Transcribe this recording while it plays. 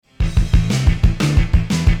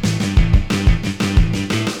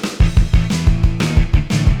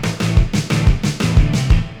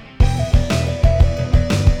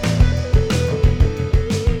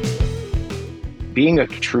being a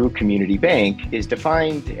true community bank is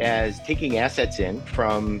defined as taking assets in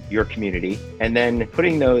from your community and then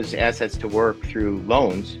putting those assets to work through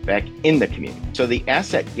loans back in the community. So the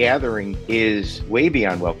asset gathering is way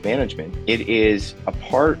beyond wealth management. It is a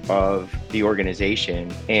part of the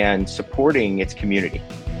organization and supporting its community.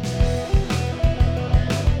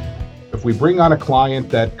 If we bring on a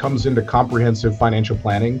client that comes into comprehensive financial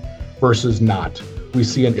planning versus not, we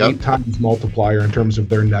see an 8 times multiplier in terms of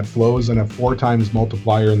their net flows and a 4 times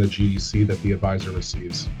multiplier in the GEC that the advisor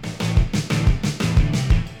receives.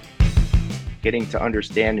 Getting to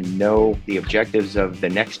understand and know the objectives of the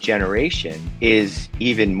next generation is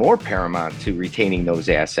even more paramount to retaining those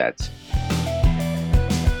assets.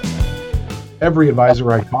 Every advisor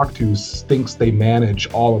I talk to thinks they manage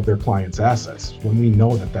all of their clients' assets when we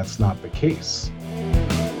know that that's not the case.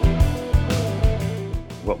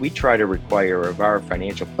 What we try to require of our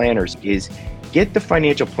financial planners is get the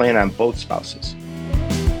financial plan on both spouses.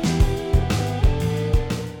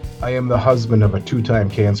 I am the husband of a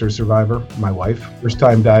 2-time cancer survivor, my wife. First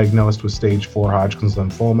time diagnosed with stage 4 Hodgkin's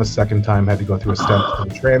lymphoma. Second time had to go through a stem cell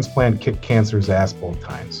transplant, kicked cancer's ass both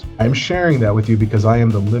times. I'm sharing that with you because I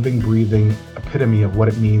am the living, breathing epitome of what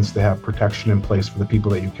it means to have protection in place for the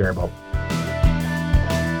people that you care about.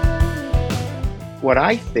 What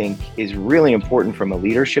I think is really important from a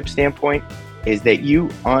leadership standpoint is that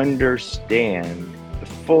you understand the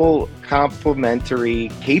full complementary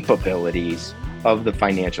capabilities of the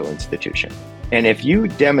financial institution. And if you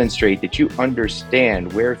demonstrate that you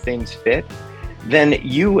understand where things fit, then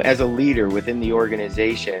you as a leader within the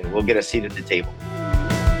organization will get a seat at the table.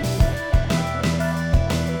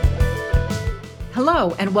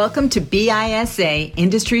 Hello, and welcome to BISA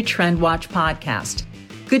Industry Trend Watch podcast.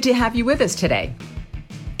 Good to have you with us today.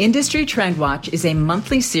 Industry Trend Watch is a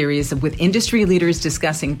monthly series with industry leaders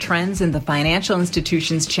discussing trends in the financial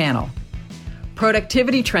institutions channel.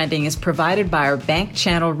 Productivity trending is provided by our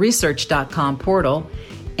bankchannelresearch.com portal,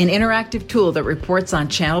 an interactive tool that reports on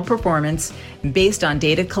channel performance based on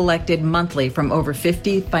data collected monthly from over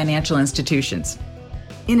 50 financial institutions.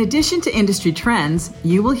 In addition to industry trends,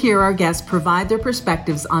 you will hear our guests provide their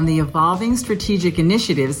perspectives on the evolving strategic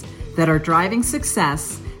initiatives that are driving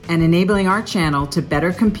success and enabling our channel to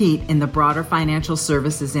better compete in the broader financial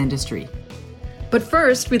services industry. But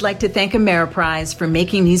first, we'd like to thank Ameriprise for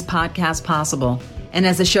making these podcasts possible. And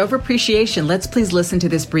as a show of appreciation, let's please listen to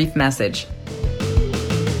this brief message.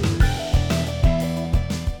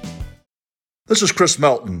 This is Chris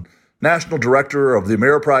Melton, National Director of the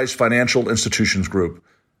Ameriprise Financial Institutions Group.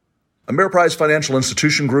 Ameriprise Financial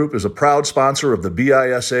Institution Group is a proud sponsor of the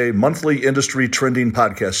BISA Monthly Industry Trending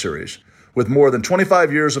podcast series. With more than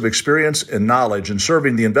 25 years of experience and knowledge in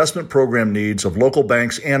serving the investment program needs of local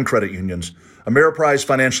banks and credit unions, Ameriprise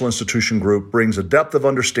Financial Institution Group brings a depth of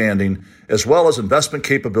understanding as well as investment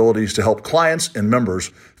capabilities to help clients and members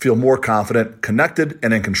feel more confident, connected,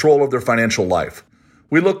 and in control of their financial life.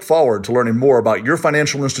 We look forward to learning more about your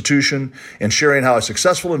financial institution and sharing how a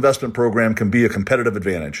successful investment program can be a competitive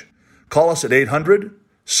advantage. Call us at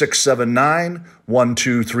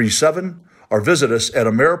 800-679-1237 or visit us at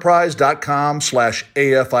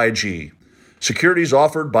ameriprise.com/AFIG. Securities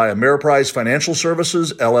offered by Ameriprise Financial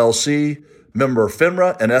Services, LLC, member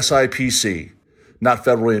FINRA and SIPC. Not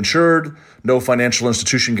federally insured, no financial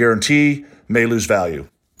institution guarantee, may lose value.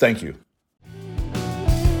 Thank you.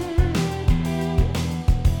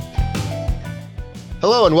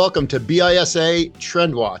 Hello and welcome to BISA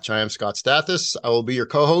Trend Watch. I am Scott Stathis. I will be your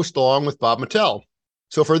co-host along with Bob Mattel.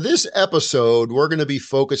 So for this episode, we're going to be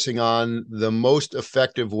focusing on the most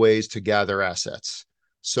effective ways to gather assets.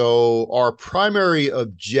 So our primary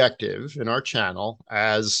objective in our channel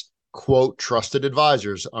as, quote, trusted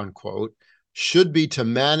advisors, unquote, should be to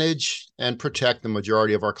manage and protect the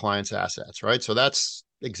majority of our clients' assets, right? So that's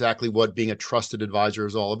exactly what being a trusted advisor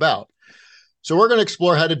is all about. So we're going to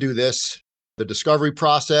explore how to do this, the discovery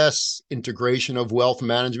process, integration of wealth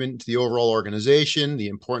management into the overall organization, the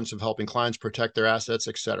importance of helping clients protect their assets,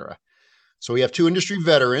 etc. So we have 2 industry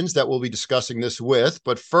veterans that we'll be discussing this with.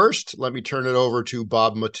 But first, let me turn it over to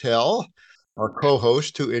Bob Mattel, our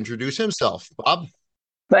co-host, to introduce himself. Bob?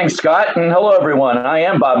 Thanks, Scott. And hello, everyone. I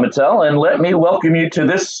am Bob Mattel, and let me welcome you to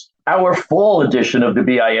this, our fall edition of the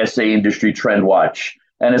BISA Industry Trend Watch.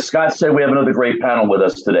 And as Scott said, we have another great panel with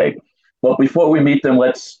us today. But before we meet them,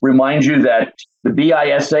 let's remind you that the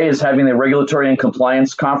BISA is having the Regulatory and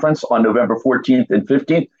Compliance Conference on November 14th and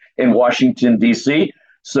 15th in Washington, D.C.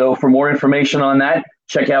 So for more information on that,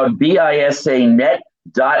 check out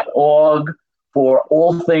bisanet.org for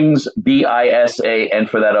all things BISA and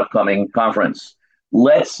for that upcoming conference.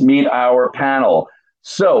 Let's meet our panel.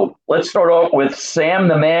 So let's start off with Sam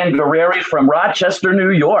the Man Guerrieri from Rochester, New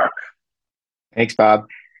York. Thanks, Bob.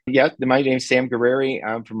 Yes, my name is Sam Guerrieri.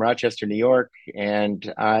 I'm from Rochester, New York,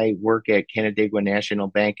 and I work at Canandaigua National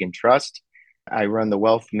Bank and Trust. I run the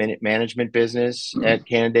wealth management business at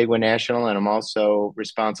Canandaigua National, and I'm also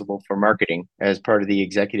responsible for marketing as part of the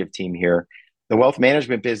executive team here. The wealth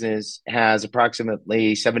management business has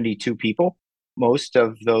approximately 72 people. Most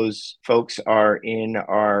of those folks are in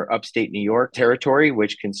our upstate New York territory,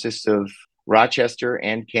 which consists of Rochester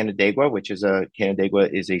and Canandaigua, Canandaigua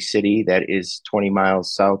is a city that is 20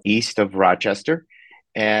 miles southeast of Rochester.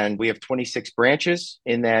 And we have 26 branches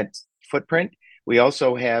in that footprint. We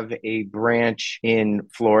also have a branch in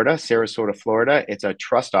Florida, Sarasota, Florida. It's a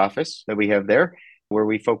trust office that we have there, where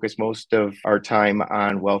we focus most of our time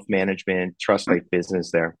on wealth management, trust-like business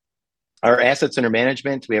there. Our assets under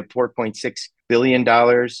management, we have $4.6 billion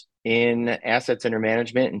in assets under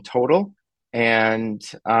management in total. And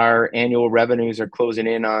our annual revenues are closing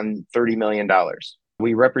in on $30 million.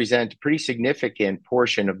 We represent a pretty significant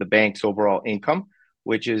portion of the bank's overall income,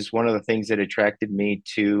 which is one of the things that attracted me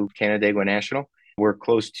to Canandaigua National. We're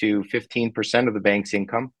close to 15% of the bank's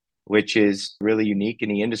income, which is really unique in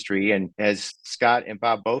the industry. And as Scott and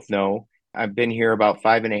Bob both know, I've been here about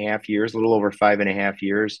 5.5 years, a little over 5.5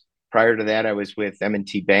 years. Prior to that, I was with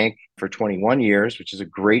M&T Bank for 21 years, which is a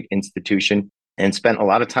great institution, and spent a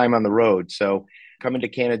lot of time on the road. So coming to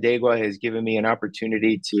Canandaigua has given me an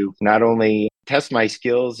opportunity to not only test my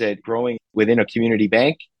skills at growing within a community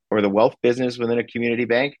bank or the wealth business within a community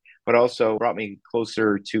bank, but also brought me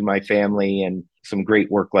closer to my family and some great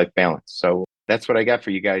work-life balance. So that's what I got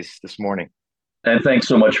for you guys this morning. And thanks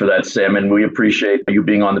so much for that, Sam. And we appreciate you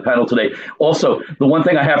being on the panel today. Also, the one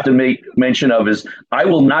thing I have to make mention of is I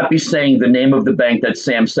will not be saying the name of the bank that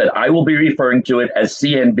Sam said. I will be referring to it as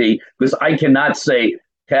CNB because I cannot say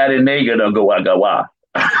Canandaigua.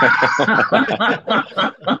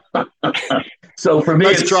 So for me,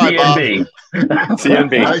 nice it's try, CNB.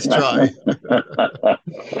 CNB. Nice try.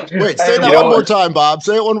 Wait, say that one more time, Bob.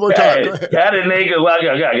 Say it one more time. Canandaigua.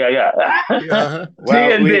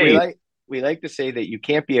 Well, we like to say that you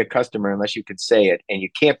can't be a customer unless you could say it, and you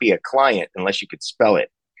can't be a client unless you could spell it.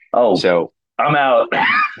 Oh, so I'm out.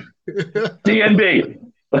 DNB.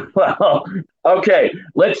 Well, okay.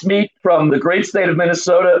 Let's meet from the great state of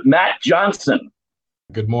Minnesota, Matt Johnson.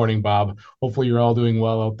 Good morning, Bob. Hopefully you're all doing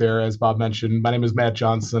well out there. As Bob mentioned, my name is Matt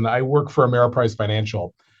Johnson. I work for Ameriprise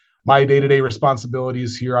Financial. My day-to-day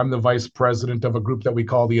responsibilities here, I'm the vice president of a group that we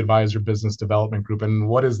call the Advisor Business Development Group. And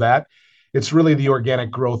what is that? It's really the organic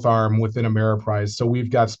growth arm within Ameriprise. So we've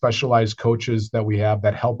got specialized coaches that we have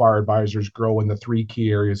that help our advisors grow in the 3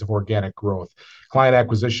 key areas of organic growth: client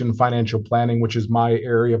acquisition, financial planning, which is my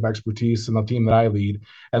area of expertise and the team that I lead,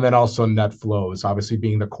 and then also net flows, obviously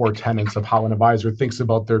being the core tenets of how an advisor thinks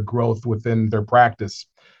about their growth within their practice.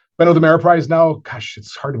 Been with Ameriprise now, gosh,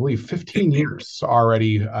 it's hard to believe, 15 years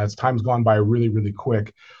already. As time's gone by really, really quick.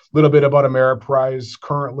 A little bit about Ameriprise.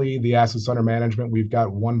 Currently, the assets under management, we've got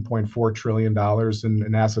 $1.4 trillion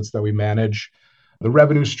in assets that we manage. The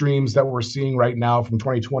revenue streams that we're seeing right now from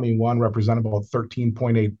 2021 represent about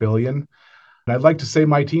 $13.8 billion. And I'd like to say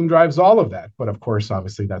my team drives all of that. But of course,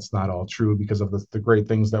 obviously, that's not all true because of the great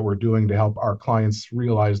things that we're doing to help our clients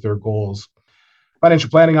realize their goals.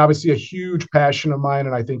 Financial planning, obviously a huge passion of mine,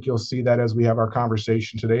 and I think you'll see that as we have our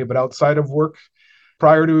conversation today. But outside of work,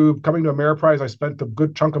 prior to coming to Ameriprise, I spent a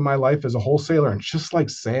good chunk of my life as a wholesaler. And just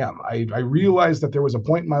like Sam, I realized that there was a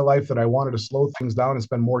point in my life that I wanted to slow things down and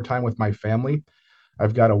spend more time with my family.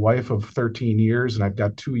 I've got a wife of 13 years, and I've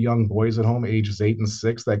got 2 young boys at home, ages 8 and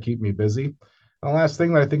 6, that keep me busy. And the last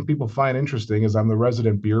thing that I think people find interesting is I'm the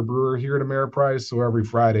resident beer brewer here at Ameriprise. So every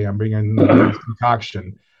Friday, I'm bringing a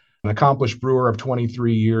concoction. An accomplished brewer of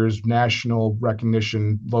 23 years, national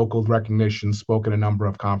recognition, local recognition, spoken at a number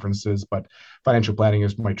of conferences, but financial planning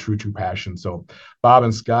is my true passion. So Bob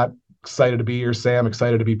and Scott, excited to be here. Sam,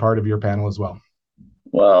 excited to be part of your panel as well.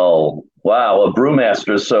 Well, wow, a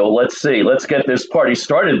brewmaster. So let's see. Let's get this party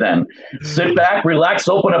started then. Sit back, relax,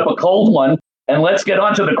 open up a cold one, and let's get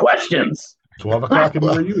on to the questions. 12 o'clock and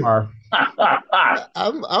where you are.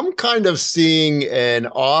 I'm kind of seeing an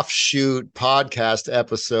offshoot podcast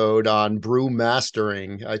episode on brew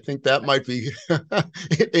mastering. I think that might be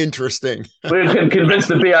interesting. We can convince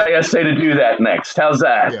the BISA to do that next. How's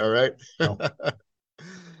that? Yeah, right. Oh.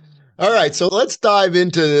 All right, so let's dive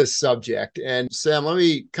into this subject. And Sam, let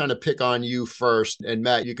me kind of pick on you first. And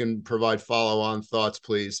Matt, you can provide follow-on thoughts,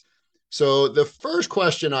 please. So the first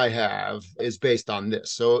question I have is based on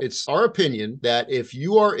this. So it's our opinion that if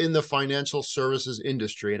you are in the financial services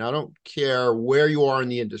industry, and I don't care where you are in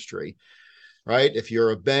the industry, right? If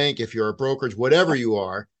you're a bank, if you're a brokerage, whatever you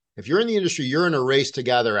are, if you're in the industry, you're in a race to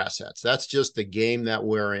gather assets. That's just the game that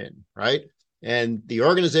we're in, right? And the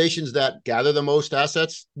organizations that gather the most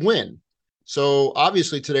assets win. So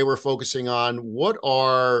obviously today we're focusing on what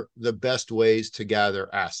are the best ways to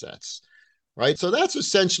gather assets, right? So that's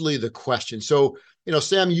essentially the question. So,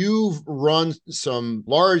 Sam, you've run a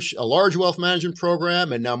large wealth management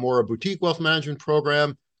program and now more a boutique wealth management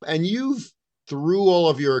program. And through all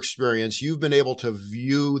of your experience, you've been able to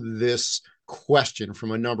view this question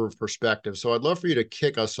from a number of perspectives. So I'd love for you to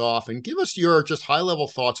kick us off and give us your just high-level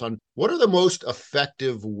thoughts on what are the most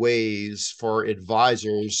effective ways for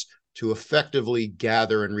advisors to effectively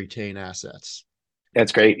gather and retain assets.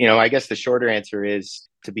 That's great. I guess the shorter answer is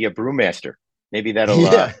to be a brewmaster. Maybe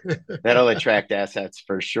that'll attract assets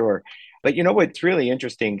for sure. But what's really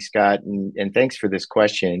interesting, Scott, and thanks for this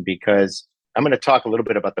question, because I'm going to talk a little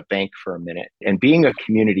bit about the bank for a minute. And being a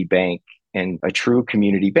community bank and a true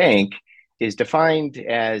community bank is defined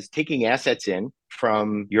as taking assets in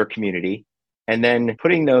from your community and then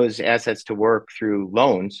putting those assets to work through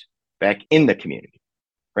loans back in the community,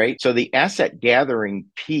 right? So the asset gathering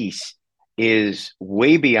piece is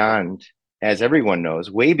way beyond, as everyone knows,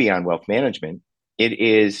 way beyond wealth management. It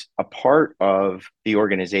is a part of the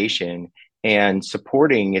organization and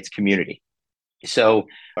supporting its community. So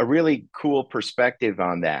a really cool perspective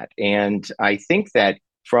on that. And I think that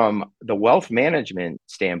from the wealth management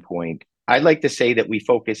standpoint, I'd like to say that we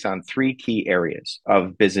focus on three key areas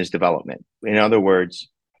of business development. In other words,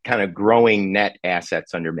 kind of growing net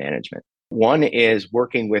assets under management. One is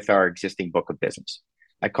working with our existing book of business.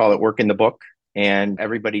 I call it working the book, and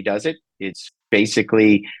everybody does it. It's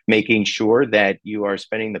basically making sure that you are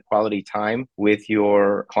spending the quality time with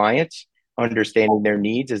your clients, understanding their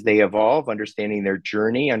needs as they evolve, understanding their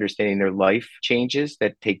journey, understanding their life changes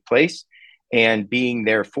that take place, and being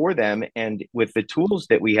there for them. And with the tools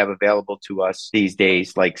that we have available to us these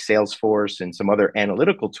days, like Salesforce and some other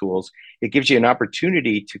analytical tools, it gives you an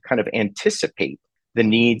opportunity to kind of anticipate the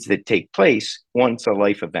needs that take place once a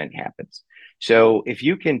life event happens. So if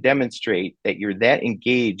you can demonstrate that you're that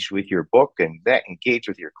engaged with your book and that engaged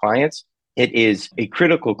with your clients, it is a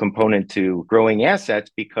critical component to growing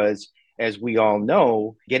assets because, as we all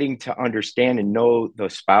know, getting to understand and know the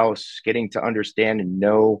spouse, getting to understand and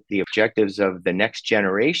know the objectives of the next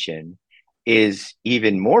generation is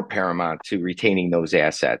even more paramount to retaining those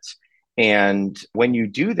assets. And when you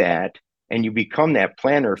do that and you become that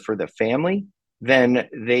planner for the family, then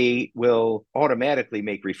they will automatically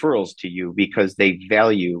make referrals to you because they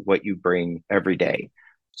value what you bring every day.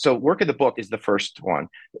 So work in the book is the first one.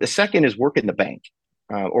 The second is work in the bank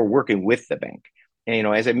or working with the bank. And,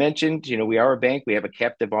 as I mentioned, we are a bank. We have a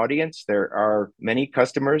captive audience. There are many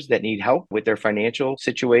customers that need help with their financial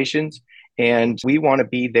situations. And we want to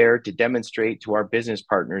be there to demonstrate to our business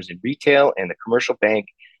partners in retail and the commercial bank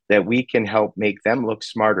that we can help make them look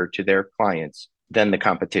smarter to their clients than the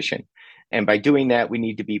competition. And by doing that, we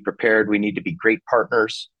need to be prepared. We need to be great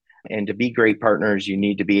partners. And to be great partners, you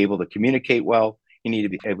need to be able to communicate well. You need to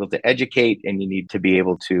be able to educate, and you need to be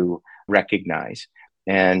able to recognize.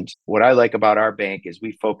 And what I like about our bank is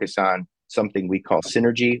we focus on something we call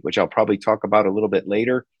synergy, which I'll probably talk about a little bit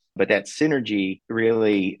later. But that synergy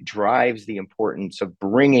really drives the importance of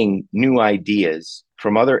bringing new ideas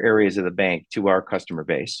from other areas of the bank to our customer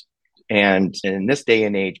base. And in this day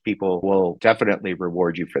and age, people will definitely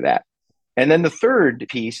reward you for that. And then the third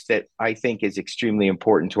piece that I think is extremely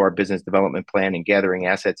important to our business development plan and gathering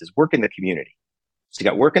assets is work in the community. So you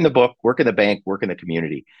got work in the book, work in the bank, work in the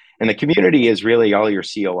community. And the community is really all your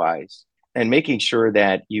COIs and making sure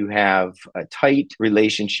that you have a tight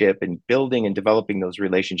relationship and building and developing those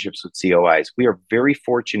relationships with COIs. We are very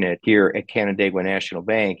fortunate here at Canandaigua National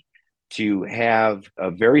Bank to have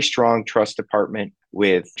a very strong trust department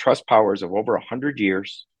with trust powers of over 100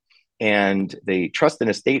 years. And the trust and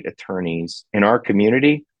estate attorneys in our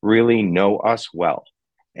community really know us well.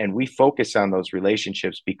 And we focus on those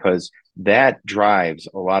relationships because that drives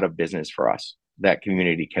a lot of business for us, that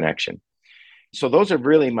community connection. So those are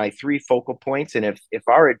really my three focal points. And if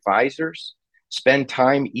our advisors spend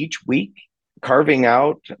time each week carving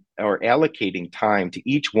out or allocating time to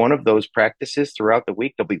each one of those practices throughout the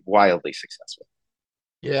week, they'll be wildly successful.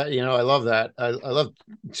 Yeah, I love that. I love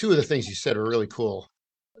two of the things you said are really cool.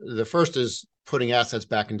 The first is putting assets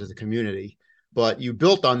back into the community, but you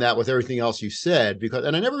built on that with everything else you said,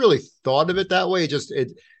 and I never really thought of it that way.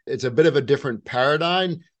 It's a bit of a different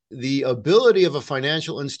paradigm. The ability of a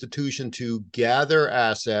financial institution to gather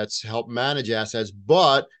assets, help manage assets,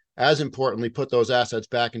 but as importantly, put those assets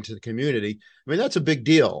back into the community. I mean, that's a big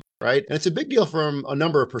deal. right? And it's a big deal from a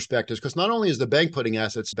number of perspectives, because not only is the bank putting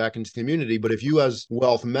assets back into the community, but if you as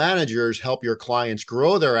wealth managers help your clients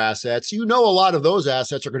grow their assets, you know a lot of those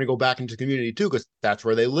assets are going to go back into the community too, because that's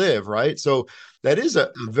where they live, right? So that is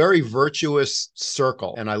a very virtuous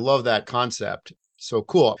circle. And I love that concept. So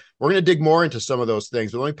cool. We're going to dig more into some of those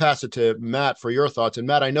things, but let me pass it to Matt for your thoughts. And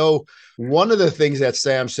Matt, I know one of the things that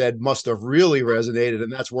Sam said must have really resonated,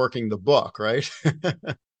 and that's working the book, right?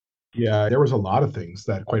 Yeah, there was a lot of things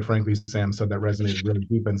that, quite frankly, Sam said that resonated really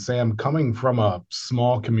deep. And Sam, coming from a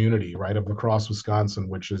small community, right, of La Crosse, Wisconsin,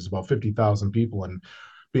 which is about 50,000 people, and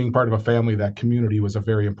being part of a family, that community was a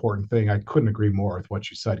very important thing. I couldn't agree more with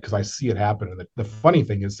what you said, because I see it happen. And the funny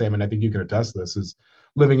thing is, Sam, and I think you can attest to this, is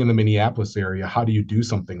living in the Minneapolis area, how do you do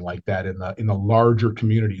something like that in the larger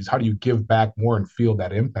communities? How do you give back more and feel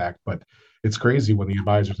that impact? But it's crazy when the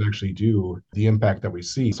advisors actually do the impact that we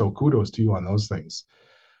see. So kudos to you on those things.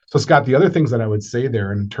 So, Scott, the other things that I would say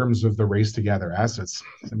there in terms of the race to gather assets,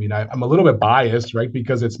 I mean, I'm a little bit biased, right,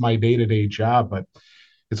 because it's my day-to-day job, but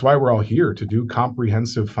it's why we're all here, to do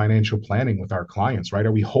comprehensive financial planning with our clients, right?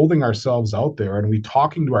 Are we holding ourselves out there, and are we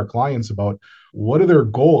talking to our clients about what are their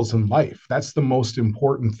goals in life? That's the most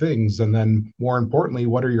important things. And then more importantly,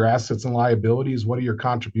 what are your assets and liabilities? What are your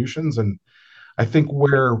contributions? And I think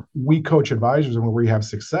where we coach advisors and where we have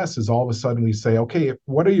success is all of a sudden we say, okay,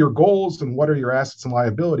 what are your goals and what are your assets and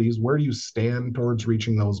liabilities? Where do you stand towards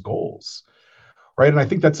reaching those goals? Right. And I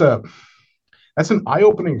think that's an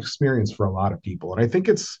eye-opening experience for a lot of people. And I think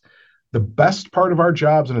it's the best part of our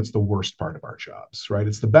jobs and it's the worst part of our jobs, right?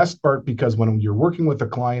 It's the best part because when you're working with a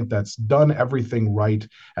client that's done everything right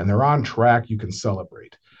and they're on track, you can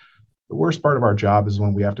celebrate. The worst part of our job is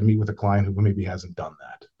when we have to meet with a client who maybe hasn't done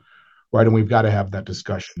that. Right. And we've got to have that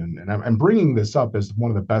discussion. And I'm bringing this up as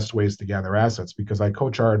one of the best ways to gather assets, because I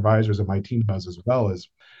coach our advisors, and my team does as well, is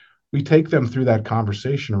we take them through that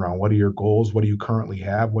conversation around what are your goals? What do you currently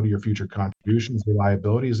have? What are your future contributions, your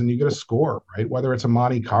liabilities? And you get a score, right? Whether it's a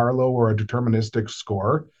Monte Carlo or a deterministic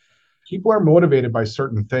score, people are motivated by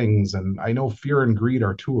certain things. And I know fear and greed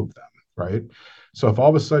are two of them, right? So if all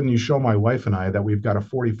of a sudden you show my wife and I that we've got a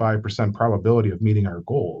 45% probability of meeting our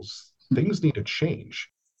goals, things need to change.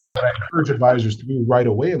 What I encourage advisors to do right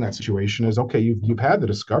away in that situation is, okay, you've had the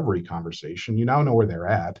discovery conversation. You now know where they're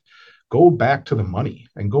at. Go back to the money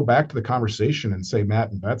and go back to the conversation and say,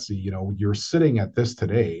 Matt and Betsy, you're sitting at this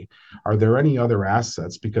today. Are there any other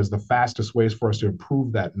assets? Because the fastest ways for us to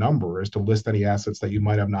improve that number is to list any assets that you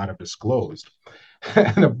might have not have disclosed.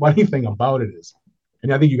 And the funny thing about it is,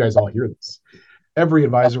 and I think you guys all hear this, every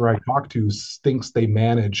advisor I talk to thinks they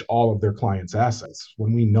manage all of their clients' assets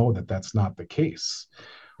when we know that that's not the case.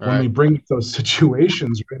 When we bring those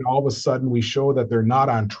situations, right, all of a sudden we show that they're not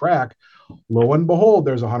on track. Lo and behold,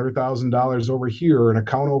 there's $100,000 over here, an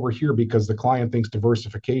account over here, because the client thinks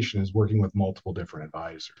diversification is working with multiple different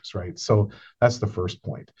advisors, right? So that's the first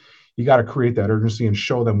point. You got to create that urgency and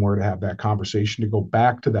show them where to have that conversation to go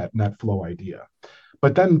back to that net flow idea.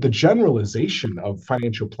 But then the generalization of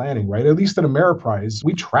financial planning, right? At least at Ameriprise,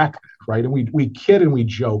 we track that, right? And we kid and we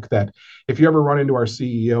joke that if you ever run into our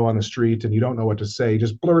CEO on the street and you don't know what to say,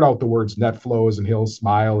 just blurt out the words net flows and he'll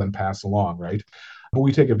smile and pass along, right? But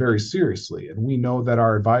we take it very seriously. And we know that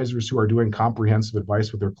our advisors who are doing comprehensive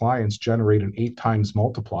advice with their clients generate an 8 times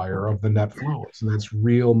multiplier of the net flows. And that's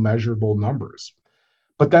real measurable numbers.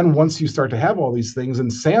 But then once you start to have all these things,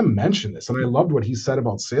 and Sam mentioned this, and I loved what he said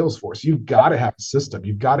about Salesforce, you've got to have a system.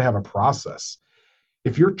 You've got to have a process.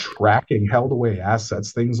 If you're tracking held away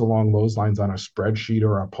assets, things along those lines on a spreadsheet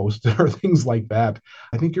or a Post-it or things like that,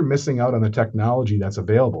 I think you're missing out on the technology that's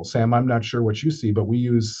available. Sam, I'm not sure what you see, but we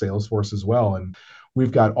use Salesforce as well. And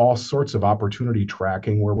we've got all sorts of opportunity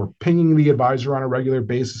tracking where we're pinging the advisor on a regular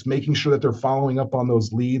basis, making sure that they're following up on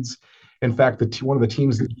those leads. In fact, one of the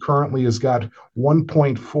teams that currently has got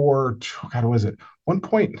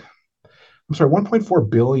 1.4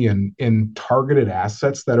 billion in targeted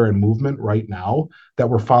assets that are in movement right now that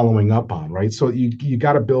we're following up on, right? So you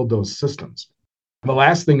got to build those systems. The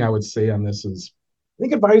last thing I would say on this is, I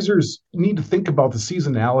think advisors need to think about the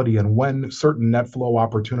seasonality and when certain net flow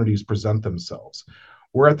opportunities present themselves.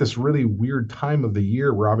 We're at this really weird time of the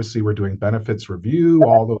year where obviously we're doing benefits review,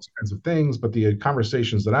 all those kinds of things. But the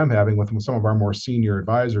conversations that I'm having with some of our more senior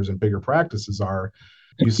advisors and bigger practices are,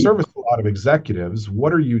 you service a lot of executives.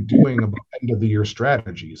 What are you doing about end of the year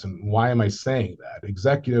strategies? And why am I saying that?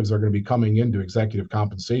 Executives are going to be coming into executive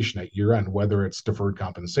compensation at year end, whether it's deferred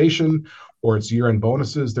compensation or it's year end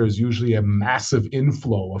bonuses. There's usually a massive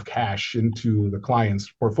inflow of cash into the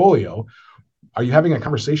client's portfolio. Are you having a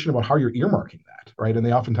conversation about how you're earmarking that, right? And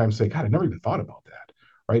they oftentimes say, God, I never even thought about that,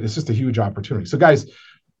 right? It's just a huge opportunity. So guys,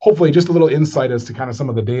 hopefully just a little insight as to kind of some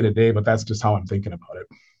of the day-to-day, but that's just how I'm thinking about it.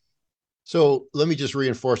 So let me just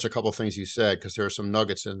reinforce a couple of things you said, because there are some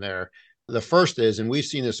nuggets in there. The first is, and we've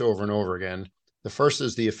seen this over and over again, the first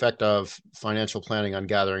is the effect of financial planning on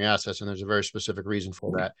gathering assets. And there's a very specific reason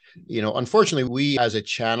for that. Unfortunately, we as a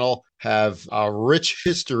channel have a rich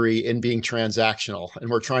history in being transactional, and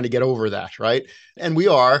we're trying to get over that, right? And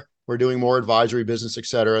we're doing more advisory business, et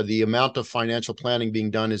cetera. The amount of financial planning being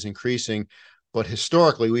done is increasing, but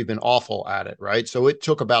historically we've been awful at it, right? So it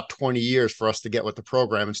took about 20 years for us to get with the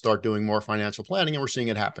program and start doing more financial planning, and we're seeing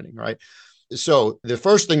it happening, right? So the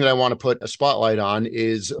first thing that I want to put a spotlight on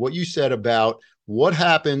is what you said about what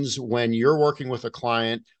happens when you're working with a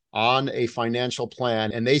client on a financial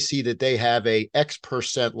plan and they see that they have a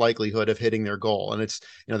X% likelihood of hitting their goal. And it's,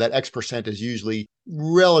 that X% is usually,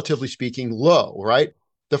 relatively speaking, low, right?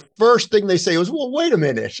 The first thing they say is, well, wait a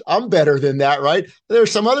minute, I'm better than that, right?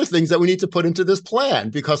 There's some other things that we need to put into this plan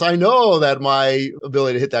because I know that my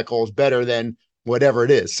ability to hit that goal is better than whatever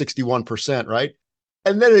it is, 61%, right?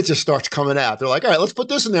 And then it just starts coming out. They're like, all right, let's put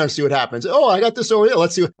this in there and see what happens. Oh, I got this over here.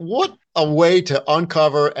 Let's see. What a way to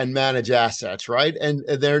uncover and manage assets, right? And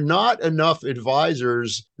there are not enough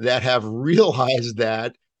advisors that have realized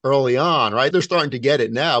that early on, right? They're starting to get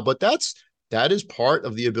it now, but that is part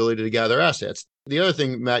of the ability to gather assets. The other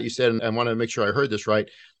thing, Matt, you said, and I want to make sure I heard this right,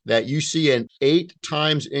 that you see an 8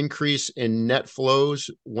 times increase in net flows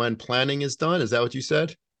when planning is done. Is that what you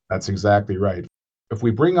said? That's exactly right. If we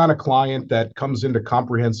bring on a client that comes into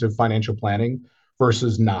comprehensive financial planning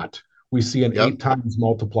versus not, we see an 8 times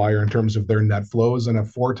multiplier in terms of their net flows and a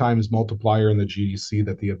 4 times multiplier in the GDC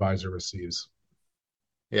that the advisor receives.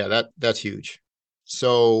 Yeah, that's huge.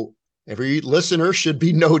 So every listener should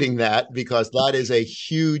be noting that because that is a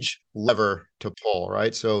huge lever to pull,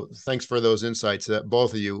 right? So thanks for those insights,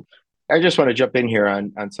 both of you. I just want to jump in here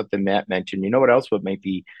on something Matt mentioned. You know what else would might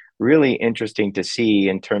be really interesting to see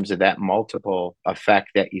in terms of that multiple effect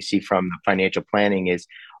that you see from the financial planning is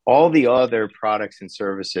all the other products and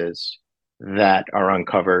services that are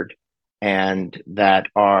uncovered and that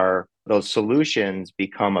are those solutions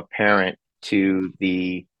become apparent to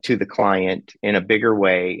the client in a bigger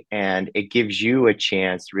way. And it gives you a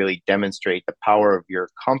chance to really demonstrate the power of your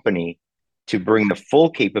company to bring the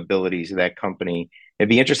full capabilities of that company. It'd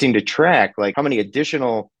be interesting to track, like, how many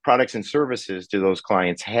additional products and services do those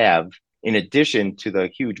clients have in addition to the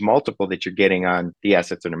huge multiple that you're getting on the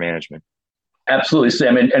assets under management? Absolutely,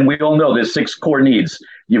 Sam. And we all know there's 6 core needs.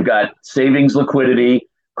 You've got savings, liquidity,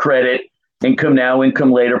 credit, income now,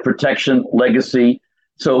 income later, protection, legacy.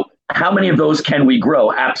 So how many of those can we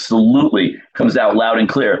grow? Absolutely comes out loud and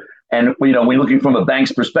clear. And, we're looking from a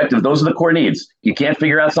bank's perspective, those are the core needs. You can't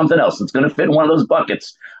figure out something else. It's going to fit in one of those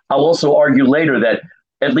buckets. I'll also argue later that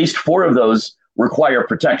at least 4 of those require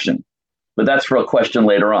protection, but that's for a question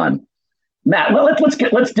later on. Matt, well,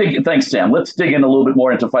 let's dig. Thanks, Sam. Let's dig in a little bit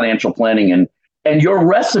more into financial planning and your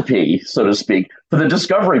recipe, so to speak, for the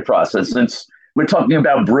discovery process, since we're talking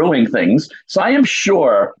about brewing things. So I am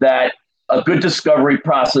sure that a good discovery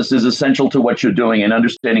process is essential to what you're doing and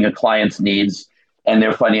understanding a client's needs and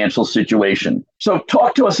their financial situation. So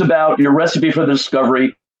talk to us about your recipe for the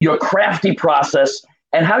discovery, your crafty process,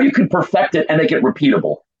 and how you can perfect it and make it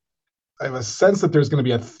repeatable. I have a sense that there's going to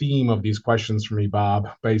be a theme of these questions for me, Bob,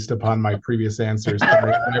 based upon my previous answers.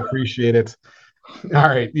 I appreciate it. All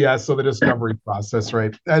right. Yeah. So the discovery process,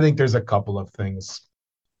 right? I think there's a couple of things.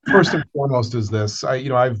 First and foremost is this.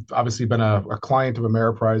 I've obviously been a client of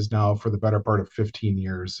Ameriprise now for the better part of 15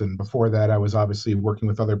 years. And before that, I was obviously working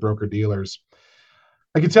with other broker dealers.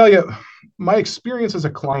 I can tell you, my experience as a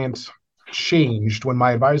client changed when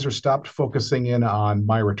my advisor stopped focusing in on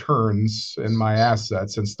my returns and my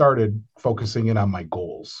assets and started focusing in on my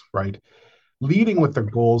goals, right? Leading with the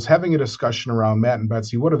goals, having a discussion around, Matt and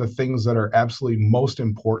Betsy, what are the things that are absolutely most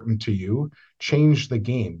important to you, changed the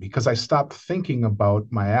game because I stopped thinking about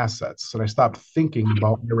my assets and I stopped thinking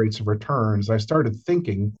about the rates of returns. I started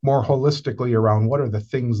thinking more holistically around what are the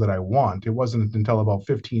things that I want. It wasn't until about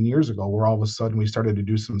 15 years ago where all of a sudden we started to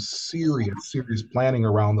do some serious planning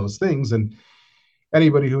around those things. And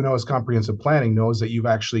anybody who knows comprehensive planning knows that you've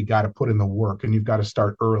actually got to put in the work and you've got to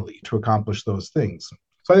start early to accomplish those things.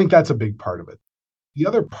 So I think that's a big part of it. The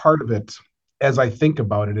other part of it, as I think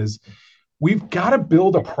about it, is we've got to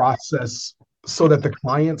build a process so that the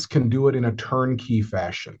clients can do it in a turnkey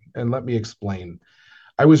fashion. And let me explain.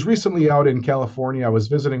 I was recently out in California. I was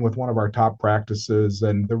visiting with one of our top practices.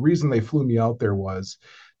 And the reason they flew me out there was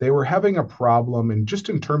they were having a problem in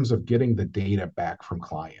terms of getting the data back from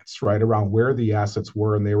clients, right, around where the assets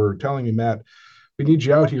were. And they were telling me, Matt, we need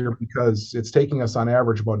you out here because it's taking us on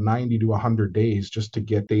average about 90 to 100 days just to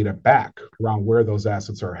get data back around where those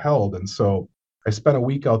assets are held. And so I spent a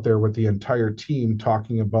week out there with the entire team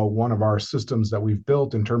talking about one of our systems that we've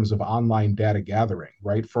built in terms of online data gathering,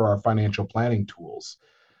 right, for our financial planning tools.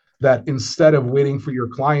 That instead of waiting for your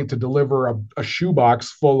client to deliver a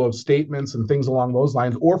shoebox full of statements and things along those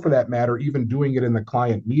lines, or for that matter, even doing it in the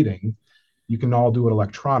client meeting, you can all do it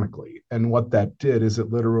electronically. And what that did is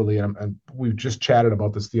it literally, and we just chatted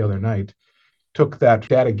about this the other night, took that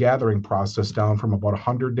data gathering process down from about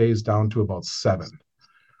 100 days down to about 7,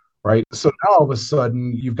 right? So now all of a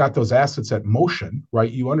sudden you've got those assets at motion,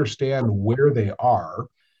 right? You understand where they are,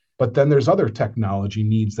 but then there's other technology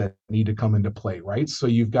needs that need to come into play, right? So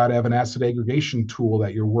you've got to have an asset aggregation tool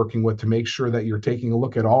that you're working with to make sure that you're taking a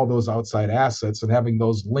look at all those outside assets and having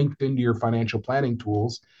those linked into your financial planning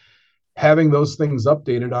tools, having those things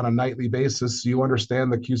updated on a nightly basis so you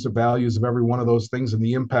understand the CUSIP values of every one of those things and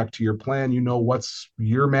the impact to your plan. You know what's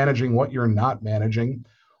you're managing, what you're not managing.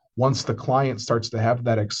 Once the client starts to have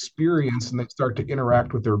that experience and they start to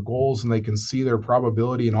interact with their goals and they can see their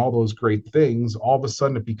probability and all those great things, all of a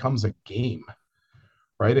sudden it becomes a game,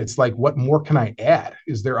 right? It's like, what more can I add?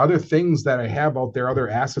 Is there other things that I have out there, other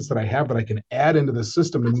assets that I have that I can add into the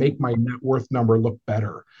system and make my net worth number look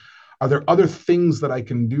better? Are there other things that I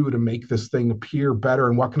can do to make this thing appear better?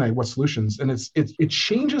 And what solutions? And it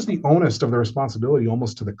changes the onus of the responsibility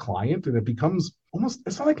almost to the client. And it becomes almost,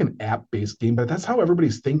 it's not like an app-based game, but that's how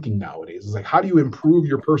everybody's thinking nowadays. It's like, how do you improve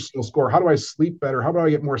your personal score? How do I sleep better? How do I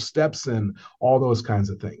get more steps in? All those kinds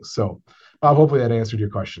of things. So Bob, hopefully that answered your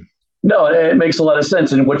question. No, it makes a lot of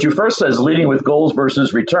sense. And what you first says, leading with goals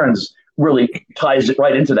versus returns, really ties it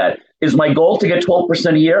right into that. Is my goal to get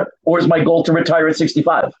 12% a year, or is my goal to retire at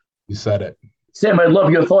 65? You said it. Sam, I'd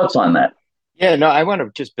love your thoughts on that. Yeah, no, I want to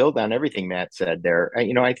just build on everything Matt said there.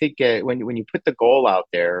 I think when you put the goal out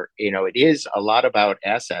there, it is a lot about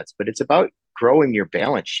assets, but it's about growing your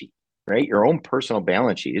balance sheet, right? Your own personal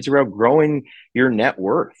balance sheet. It's about growing your net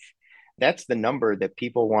worth. That's the number that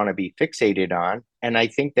people want to be fixated on. And I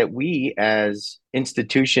think that we, as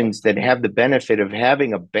institutions that have the benefit of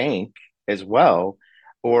having a bank as well,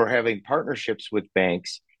 or having partnerships with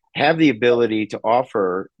banks, have the ability to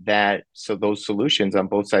offer that, so those solutions on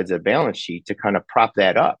both sides of the balance sheet to kind of prop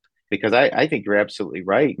that up. Because I think you're absolutely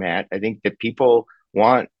right, Matt. I think that people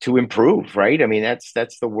want to improve, right? I mean,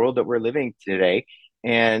 that's the world that we're living today.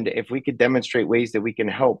 And if we could demonstrate ways that we can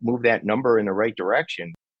help move that number in the right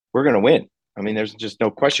direction, we're going to win. I mean, there's just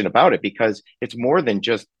no question about it, because it's more than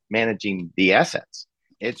just managing the assets.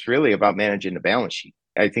 It's really about managing the balance sheet.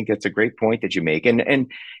 I think that's a great point that you make.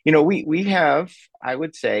 And we have, I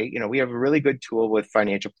would say, we have a really good tool with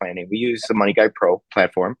financial planning. We use the Money Guide Pro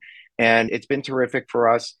platform, and it's been terrific for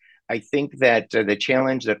us. I think that the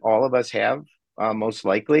challenge that all of us have most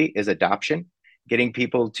likely is adoption, getting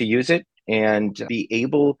people to use it and be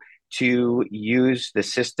able to use the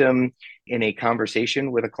system in a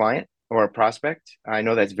conversation with a client or a prospect. I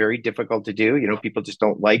know that's very difficult to do. People just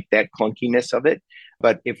don't like that clunkiness of it.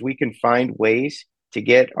 But if we can find ways to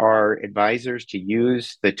get our advisors to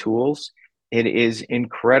use the tools, it is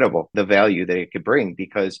incredible the value that it could bring.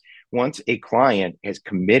 Because once a client has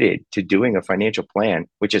committed to doing a financial plan,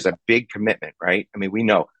 which is a big commitment, right? I mean, we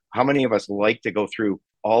know how many of us like to go through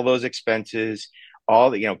all those expenses,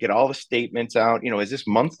 get all the statements out. Is this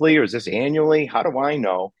monthly or is this annually? How do I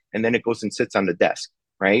know? And then it goes and sits on the desk,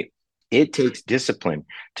 right? It takes discipline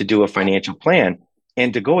to do a financial plan.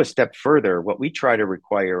 And to go a step further, what we try to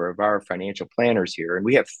require of our financial planners here, and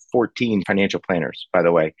we have 14 financial planners, by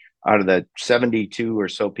the way, out of the 72 or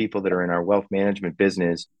so people that are in our wealth management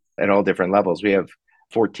business at all different levels, we have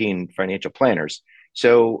 14 financial planners.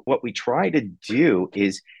 So what we try to do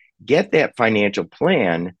is get that financial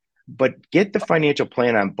plan, but get the financial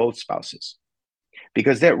plan on both spouses,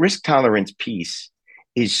 because that risk tolerance piece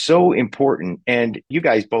is so important. And you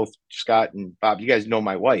guys both, Scott and Bob, you guys know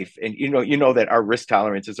my wife, and you know that our risk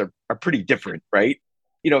tolerances are pretty different, right?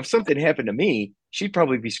 If something happened to me, she'd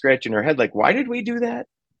probably be scratching her head like, why did we do that?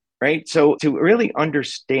 Right? So to really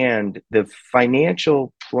understand the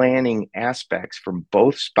financial planning aspects from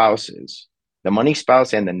both spouses, the money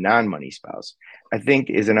spouse and the non-money spouse, I think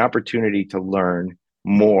is an opportunity to learn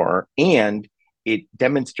more. And it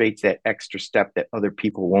demonstrates that extra step that other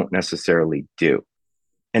people won't necessarily do.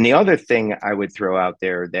 And the other thing I would throw out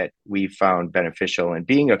there that we found beneficial, and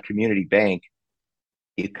being a community bank,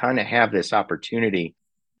 you kind of have this opportunity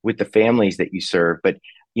with the families that you serve. But,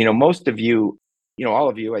 most of you, all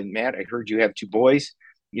of you, and Matt, I heard you have 2 boys,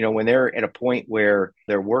 when they're at a point where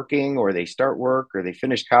they're working or they start work or they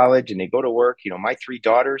finish college and they go to work, my 3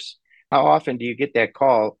 daughters, how often do you get that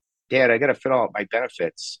call? Dad, I got to fill out my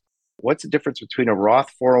benefits. What's the difference between a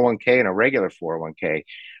Roth 401k and a regular 401k?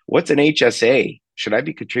 What's an HSA? Should I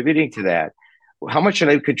be contributing to that? How much should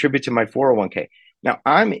I contribute to my 401k? Now,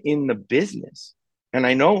 I'm in the business and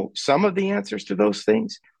I know some of the answers to those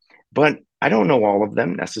things, but I don't know all of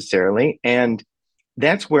them necessarily. And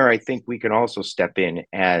that's where I think we can also step in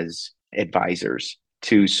as advisors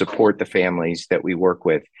to support the families that we work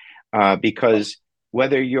with. Because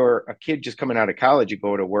whether you're a kid just coming out of college, you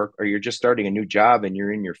go to work, or you're just starting a new job and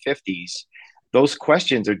you're in your 50s, those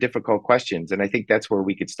questions are difficult questions. And I think that's where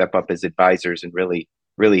we could step up as advisors and really,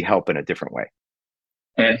 really help in a different way.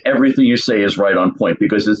 And everything you say is right on point,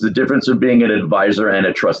 because it's the difference of being an advisor and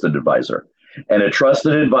a trusted advisor. And a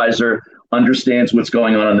trusted advisor understands what's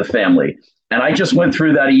going on in the family. And I just went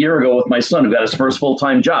through that a year ago with my son who got his first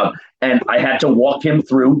full-time job, and I had to walk him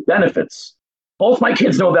through benefits. Both my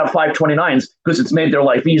kids know about 529s because it's made their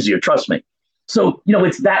life easier, trust me. So,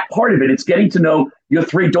 it's that part of it. It's getting to know your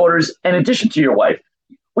three daughters in addition to your wife.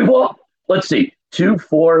 We've all, let's see, 2,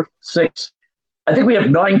 4, 6. I think we have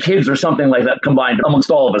 9 kids or something like that combined amongst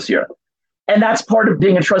all of us here. And that's part of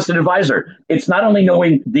being a trusted advisor. It's not only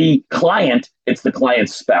knowing the client, it's the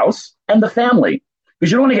client's spouse and the family.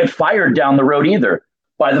 Because you don't want to get fired down the road either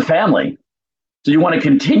by the family. So you want to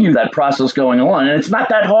continue that process going on. And it's not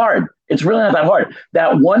that hard. It's really not that hard.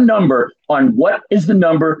 That one number on what is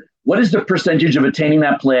the percentage of attaining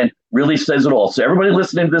that plan really says it all. So everybody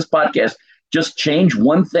listening to this podcast, just change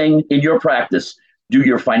one thing in your practice. Do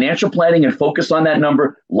your financial planning and focus on that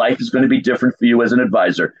number. Life is going to be different for you as an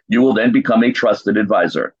advisor. You will then become a trusted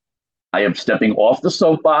advisor. I am stepping off the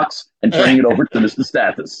soapbox and turning it over to Mr.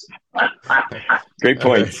 Stathis. Great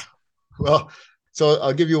point. Well, so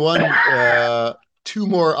I'll give you 2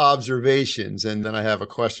 more observations, and then I have a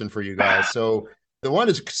question for you guys. So the one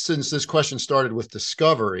is, since this question started with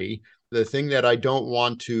discovery, the thing that I don't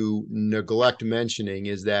want to neglect mentioning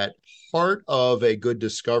is that part of a good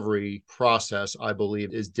discovery process, I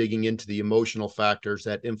believe, is digging into the emotional factors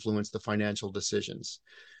that influence the financial decisions,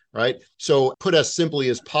 right? So put as simply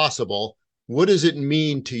as possible, what does it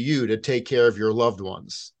mean to you to take care of your loved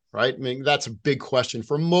ones, right? I mean, that's a big question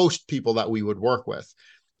for most people that we would work with.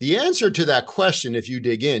 The answer to that question, if you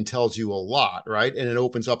dig in, tells you a lot, right? And it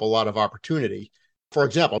opens up a lot of opportunity. For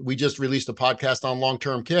example, we just released a podcast on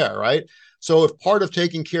long-term care, right? So if part of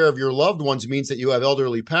taking care of your loved ones means that you have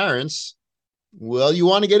elderly parents, well, you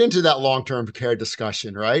want to get into that long-term care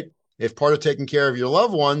discussion, right? If part of taking care of your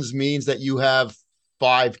loved ones means that you have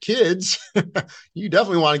 5 kids, you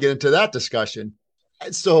definitely want to get into that discussion.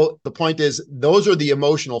 So the point is, those are the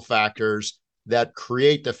emotional factors that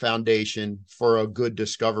create the foundation for a good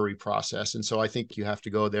discovery process. And so I think you have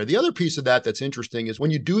to go there. The other piece of that that's interesting is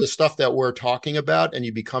when you do the stuff that we're talking about and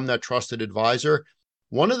you become that trusted advisor,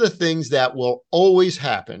 one of the things that will always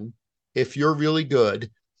happen if you're really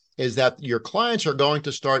good is that your clients are going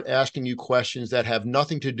to start asking you questions that have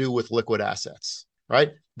nothing to do with liquid assets,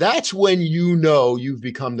 right? That's when you know you've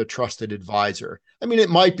become the trusted advisor. I mean, it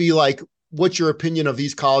might be like, what's your opinion of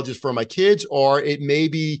these colleges for my kids? Or it may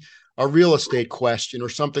be a real estate question or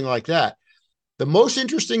something like that. The most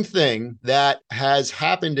interesting thing that has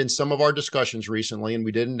happened in some of our discussions recently, and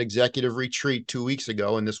we did an executive retreat 2 weeks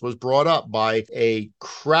ago, and this was brought up by a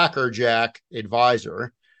crackerjack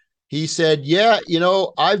advisor. He said, yeah,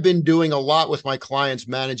 I've been doing a lot with my clients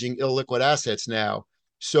managing illiquid assets now.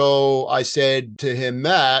 So I said to him,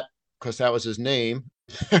 Matt, because that was his name,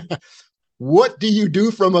 what do you do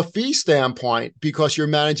from a fee standpoint? Because you're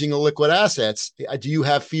managing illiquid assets. Do you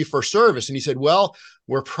have fee for service? And he said, well,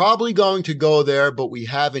 we're probably going to go there, but we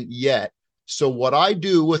haven't yet. So what I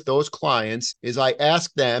do with those clients is I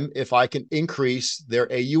ask them if I can increase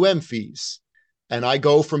their AUM fees. And I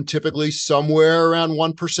go from typically somewhere around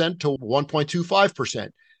 1% to 1.25%. He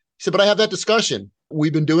said, but I have that discussion.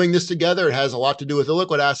 We've been doing this together. It has a lot to do with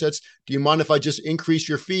illiquid assets. Do you mind if I just increase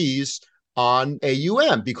your fees on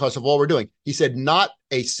AUM because of all we're doing? He said, not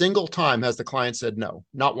a single time has the client said no,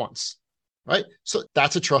 not once, right? So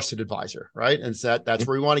that's a trusted advisor, right? And that's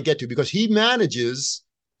where we want to get to, because he manages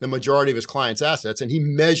the majority of his clients' assets and he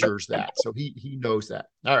measures that. So he knows that.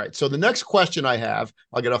 All right. So the next question I have,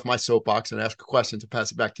 I'll get off my soapbox and ask a question to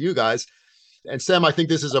pass it back to you guys. And Sam, I think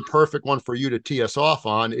this is a perfect one for you to tee us off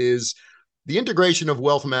on, is the integration of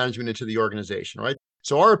wealth management into the organization, right?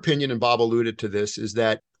 So our opinion, and Bob alluded to this, is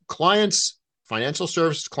that clients, financial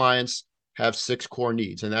services clients, have 6 core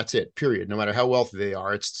needs, and that's it, period. No matter how wealthy they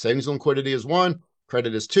are. It's savings and liquidity is 1,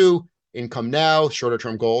 credit is 2, income now, shorter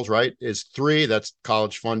term goals, right, is 3. That's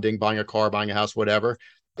college funding, buying a car, buying a house, whatever.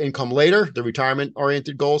 Income later, the retirement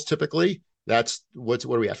oriented goals typically, that's what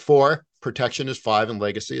are we at? 4. Protection is 5, and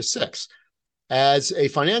legacy is 6. As a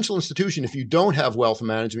financial institution, if you don't have wealth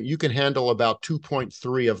management, you can handle about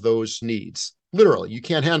 2.3 of those needs. Literally, you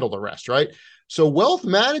can't handle the rest, right? So wealth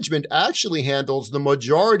management actually handles the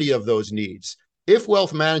majority of those needs. If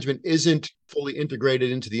wealth management isn't fully integrated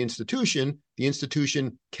into the institution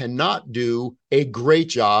cannot do a great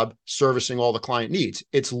job servicing all the client needs.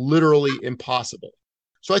 It's literally impossible.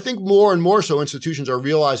 So I think more and more so institutions are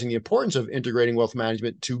realizing the importance of integrating wealth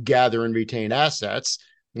management to gather and retain assets.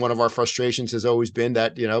 One of our frustrations has always been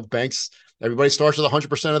that, banks, everybody starts with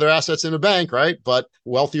 100% of their assets in a bank, right? But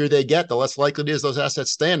wealthier they get, the less likely it is those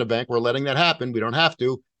assets stay in a bank. We're letting that happen. We don't have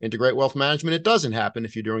to integrate wealth management. It doesn't happen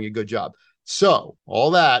if you're doing a good job. So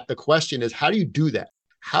all that, the question is, how do you do that?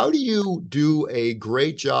 How do you do a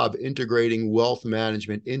great job integrating wealth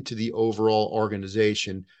management into the overall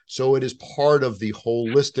organization so it is part of the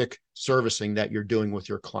holistic servicing that you're doing with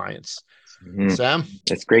your clients? Mm-hmm. Sam?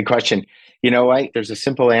 That's a great question. There's a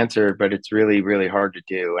simple answer, but it's really, really hard to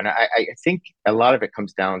do. And I think a lot of it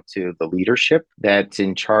comes down to the leadership that's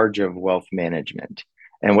in charge of wealth management.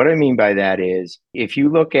 And what I mean by that is, if you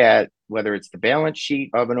look at whether it's the balance sheet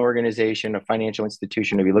of an organization, a financial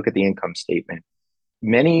institution, or you look at the income statement,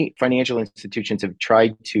 many financial institutions have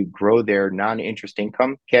tried to grow their non-interest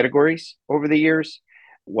income categories over the years.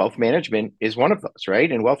 Wealth management is one of those,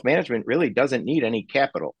 right? And wealth management really doesn't need any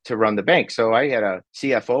capital to run the bank. So I had a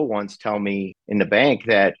CFO once tell me in the bank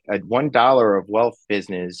that $1 of wealth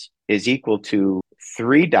business is equal to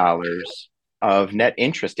 $3 of net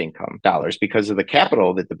interest income dollars because of the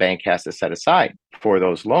capital that the bank has to set aside for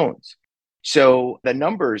those loans. So the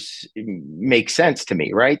numbers make sense to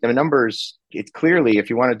me, right? The numbers, it's clearly, if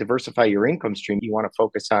you want to diversify your income stream, you want to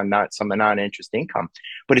focus on not some non-interest income,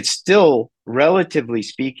 but it's still, relatively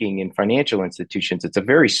speaking, in financial institutions, it's a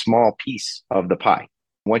very small piece of the pie.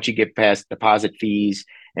 Once you get past deposit fees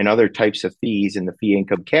and other types of fees in the fee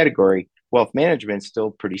income category, wealth management is still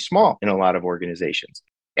pretty small in a lot of organizations.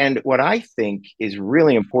 And what I think is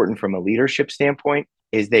really important from a leadership standpoint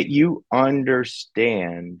is that you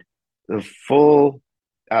understand the full,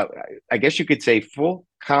 I guess you could say, full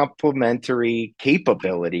complementary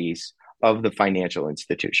capabilities of the financial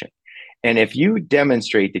institution. And if you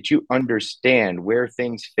demonstrate that you understand where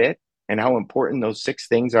things fit and how important those 6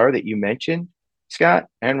 things are that you mentioned, Scott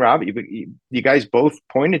and Rob, you guys both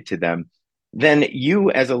pointed to them, then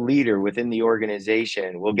you as a leader within the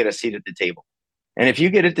organization will get a seat at the table. And if you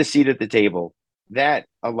get the seat at the table, that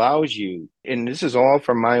allows you, and this is all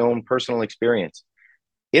from my own personal experience,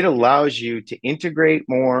 it allows you to integrate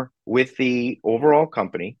more with the overall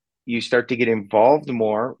company. You start to get involved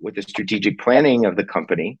more with the strategic planning of the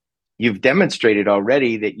company. You've demonstrated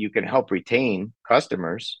already that you can help retain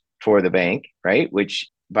customers for the bank, right? Which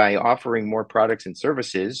by offering more products and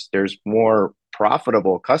services, there's more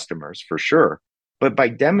profitable customers for sure. But by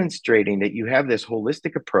demonstrating that you have this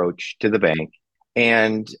holistic approach to the bank,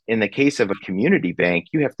 and in the case of a community bank,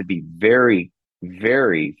 you have to be very,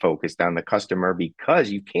 very focused on the customer because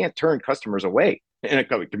you can't turn customers away in a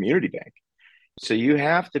community bank. So you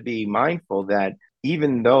have to be mindful that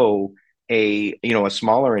even though a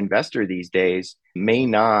smaller investor these days may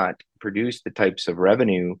not produce the types of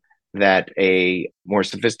revenue that a more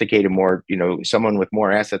sophisticated, someone with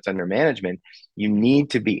more assets under management, you need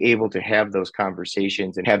to be able to have those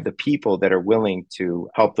conversations and have the people that are willing to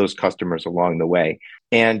help those customers along the way.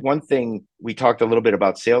 And one thing, we talked a little bit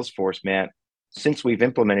about Salesforce, Matt. Since we've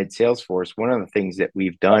implemented Salesforce, one of the things that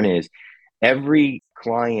we've done is every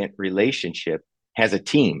client relationship has a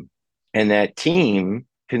team, and that team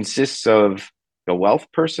consists of a wealth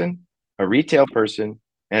person, a retail person,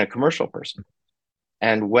 and a commercial person.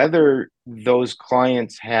 And whether those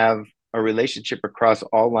clients have a relationship across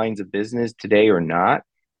all lines of business today or not,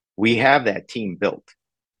 we have that team built.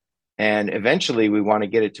 And eventually we want to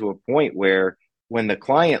get it to a point where when the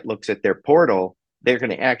client looks at their portal, they're going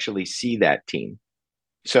to actually see that team.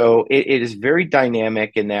 So it is very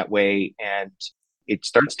dynamic in that way, and it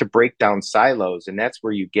starts to break down silos. And that's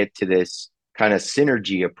where you get to this kind of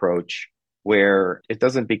synergy approach where it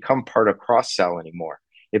doesn't become part of cross-sell anymore.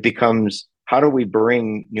 It becomes, how do we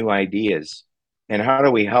bring new ideas and how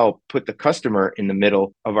do we help put the customer in the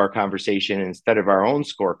middle of our conversation instead of our own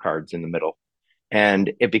scorecards in the middle?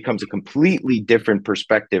 And it becomes a completely different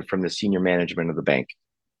perspective from the senior management of the bank.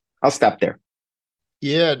 I'll stop there.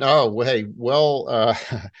 Yeah, no, hey,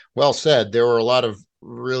 well said. There were a lot of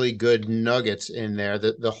really good nuggets in there.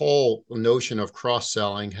 The whole notion of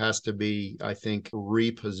cross-selling has to be, I think,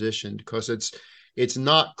 repositioned because it's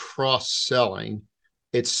not cross-selling.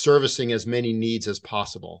 It's servicing as many needs as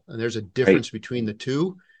possible. And there's a difference between the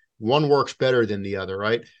two. One works better than the other,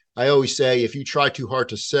 right? I always say, if you try too hard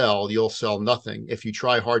to sell, you'll sell nothing. If you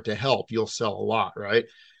try hard to help, you'll sell a lot, right?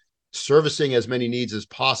 Servicing as many needs as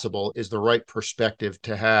possible is the right perspective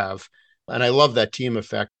to have. And I love that team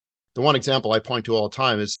effect. The one example I point to all the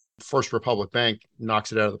time is First Republic Bank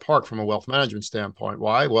knocks it out of the park from a wealth management standpoint.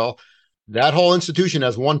 Why? Well, that whole institution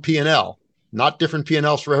has one P&L, not different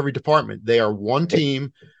P&Ls for every department. They are one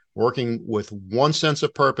team working with one sense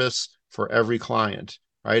of purpose for every client,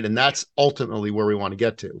 right? And that's ultimately where we want to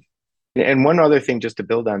get to. And one other thing, just to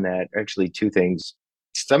build on that, actually two things.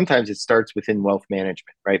 Sometimes it starts within wealth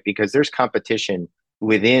management, right? Because there's competition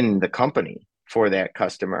within the company for that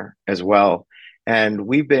customer as well. And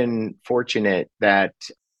we've been fortunate that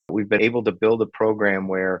we've been able to build a program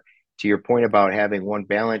where, to your point about having one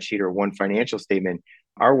balance sheet or one financial statement,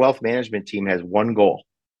 our wealth management team has one goal.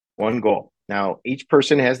 Now, each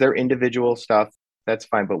person has their individual stuff. That's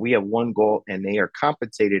fine. But we have one goal and they are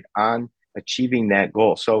compensated on achieving that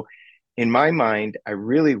goal. So in my mind, I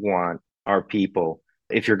really want our people,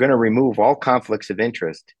 if you're going to remove all conflicts of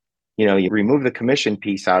interest, you remove the commission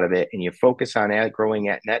piece out of it and you focus on growing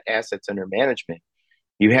at net assets under management,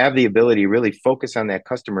 you have the ability to really focus on that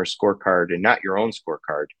customer scorecard and not your own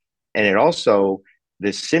scorecard. And it also, the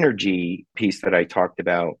synergy piece that I talked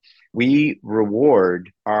about, we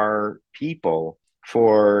reward our people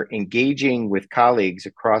for engaging with colleagues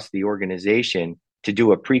across the organization to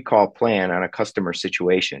do a pre-call plan on a customer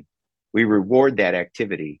situation. We reward that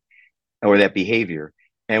activity or that behavior.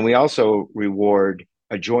 And we also reward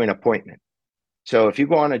a joint appointment. So if you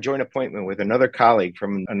go on a joint appointment with another colleague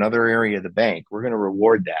from another area of the bank, we're going to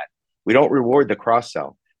reward that. We don't reward the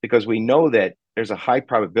cross-sell because we know that there's a high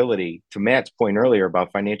probability, to Matt's point earlier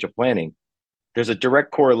about financial planning, there's a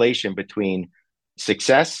direct correlation between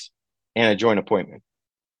success and a joint appointment.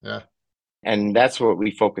 Yeah. And that's what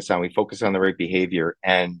we focus on. We focus on the right behavior,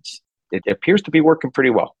 and it appears to be working pretty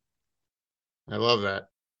well. I love that.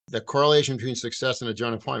 The correlation between success and a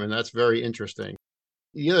joint appointment, that's very interesting.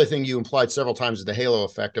 The other thing you implied several times is the halo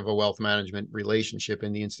effect of a wealth management relationship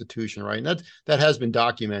in the institution, right? And that has been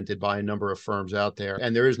documented by a number of firms out there.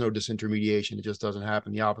 And there is no disintermediation. It just doesn't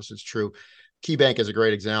happen. The opposite is true. KeyBank is a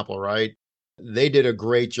great example, right? They did a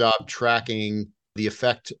great job tracking the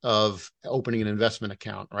effect of opening an investment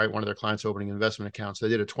account, right? One of their clients opening investment accounts. They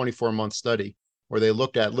did a 24-month study where they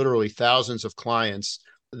looked at literally thousands of clients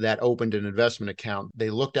that opened an investment account. They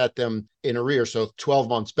looked at them in arrears, so 12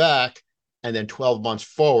 months back and then 12 months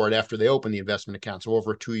forward after they opened the investment account, so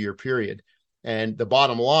over a 2-year period. And the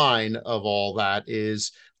bottom line of all that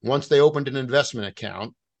is once they opened an investment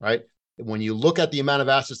account, right, when you look at the amount of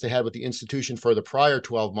assets they had with the institution for the prior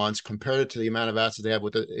 12 months, compared it to the amount of assets they had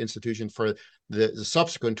with the institution for the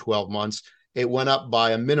subsequent 12 months, it went up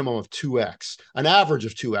by a minimum of 2x, an average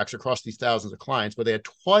of 2x across these thousands of clients, but they had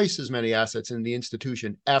twice as many assets in the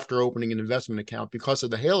institution after opening an investment account because of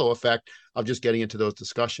the halo effect of just getting into those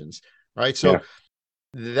discussions, right? So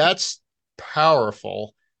that's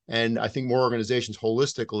powerful. And I think more organizations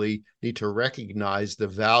holistically need to recognize the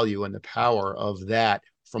value and the power of that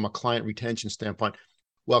from a client retention standpoint.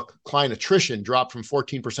 Well, client attrition dropped from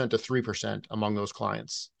 14% to 3% among those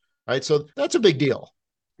clients, right? So that's a big deal.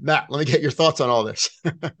 Matt, let me get your thoughts on all this.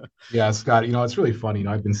 Yeah, Scott, it's really funny.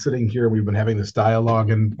 I've been sitting here, we've been having this dialogue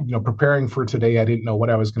and, preparing for today. I didn't know what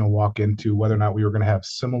I was going to walk into, whether or not we were going to have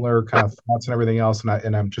similar kind of thoughts and everything else.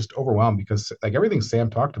 And I'm just overwhelmed because like everything Sam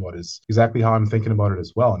talked about is exactly how I'm thinking about it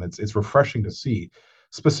as well. And it's refreshing to see.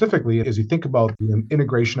 Specifically, as you think about the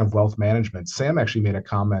integration of wealth management, Sam actually made a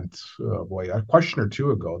comment, a question or two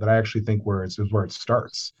ago that I actually think is where it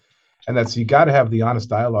starts. And that's, you got to have the honest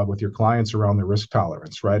dialogue with your clients around their risk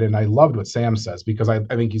tolerance, right? And I loved what Sam says, because I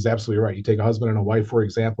think he's absolutely right. You take a husband and a wife, for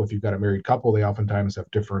example, if you've got a married couple, they oftentimes have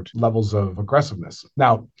different levels of aggressiveness.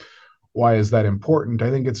 Now, why is that important? I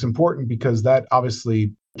think it's important because that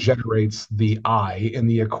obviously generates the I in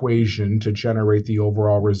the equation to generate the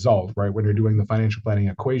overall result, right? When you're doing the financial planning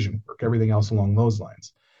equation work, everything else along those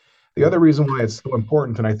lines. The other reason why it's so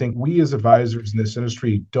important, and I think we as advisors in this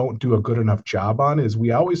industry don't do a good enough job on, is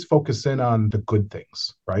we always focus in on the good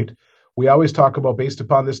things, right? We always talk about, based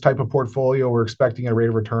upon this type of portfolio, we're expecting a rate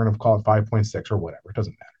of return of, call it 5.6 or whatever. It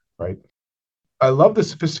doesn't matter, right? I love the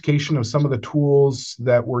sophistication of some of the tools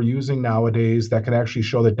that we're using nowadays that can actually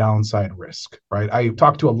show the downside risk, right? I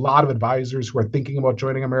talk to a lot of advisors who are thinking about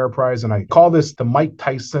joining Ameriprise, and I call this the Mike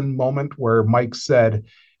Tyson moment, where Mike said,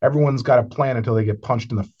 everyone's got a plan until they get punched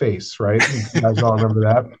in the face, right? You guys all remember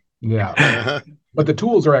that? Yeah. But the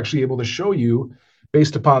tools are actually able to show you,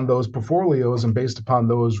 based upon those portfolios and based upon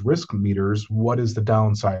those risk meters, what is the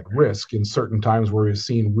downside risk in certain times where we've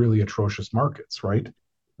seen really atrocious markets, right?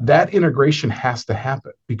 that integration has to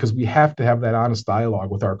happen because we have to have that honest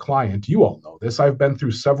dialogue with our client. You all know this. I've been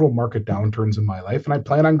through several market downturns in my life, and I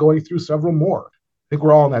plan on going through several more. I think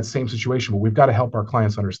we're all in that same situation, but we've got to help our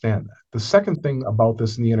clients understand that. The second thing about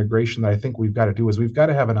this in the integration that I think we've got to do is we've got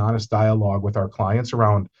to have an honest dialogue with our clients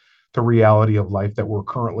around the reality of life that we're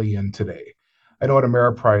currently in today. I know at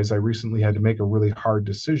Ameriprise, I recently had to make a really hard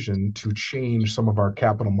decision to change some of our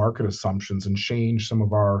capital market assumptions and change some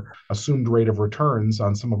of our assumed rate of returns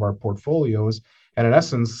on some of our portfolios. And in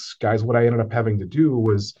essence, guys, what I ended up having to do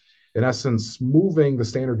was, in essence, moving the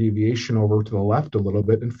standard deviation over to the left a little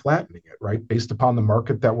bit and flattening it, right, based upon the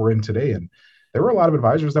market that we're in today. And there were a lot of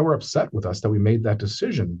advisors that were upset with us that we made that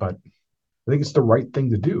decision, but I think it's the right thing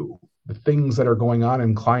to do. The things that are going on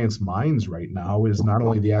in clients' minds right now is not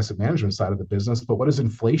only the asset management side of the business, but what is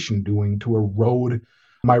inflation doing to erode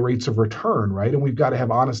my rates of return, right? And we've got to have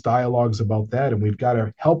honest dialogues about that. And we've got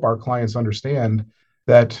to help our clients understand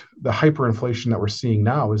that the hyperinflation that we're seeing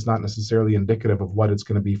now is not necessarily indicative of what it's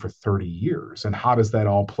going to be for 30 years. And how does that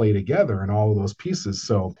all play together and all of those pieces?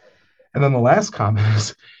 So, and then the last comment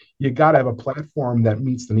is, you got to have a platform that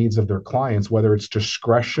meets the needs of their clients, whether it's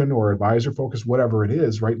discretion or advisor focused, whatever it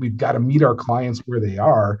is, right? We've got to meet our clients where they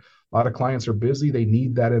are. A lot of clients are busy. They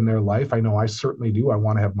need that in their life. I know I certainly do. I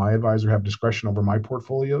want to have my advisor have discretion over my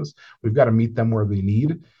portfolios. We've got to meet them where they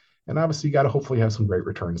need. And obviously, you got to hopefully have some great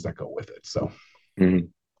returns that go with it. So,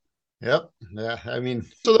 Yep. Yeah. I mean,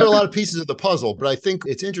 so there are a lot of pieces of the puzzle, but I think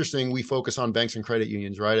it's interesting. We focus on banks and credit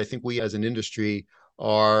unions, right? I think we as an industry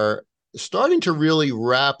are starting to really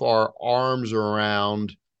wrap our arms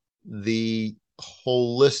around the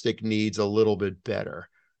holistic needs a little bit better,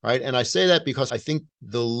 right? And I say that because I think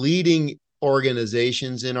the leading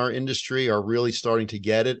organizations in our industry are really starting to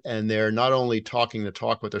get it, and they're not only talking the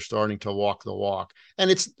talk, but they're starting to walk the walk.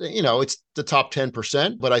 And it's, it's the top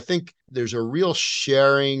 10%, but I think there's a real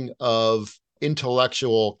sharing of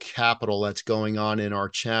intellectual capital that's going on in our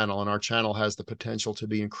channel, and our channel has the potential to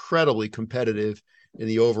be incredibly competitive in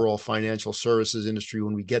the overall financial services industry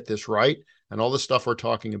when we get this right. And all the stuff we're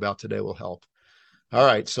talking about today will help. All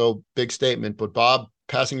right. So big statement, but Bob,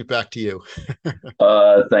 passing it back to you.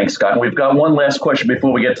 Thanks, Scott. We've got one last question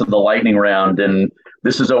before we get to the lightning round. And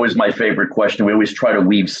this is always my favorite question. We always try to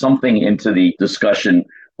weave something into the discussion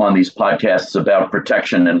on these podcasts about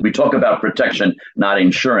protection. And we talk about protection, not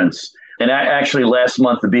insurance. And actually last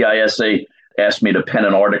month, the BISA asked me to pen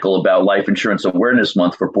an article about Life Insurance Awareness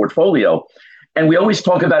Month for Portfolio. And we always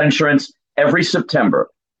talk about insurance every September.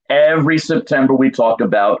 Every September, we talk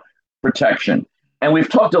about protection. And we've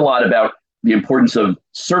talked a lot about the importance of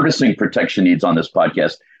servicing protection needs on this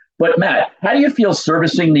podcast. But Matt, how do you feel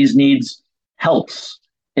servicing these needs helps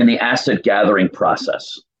in the asset gathering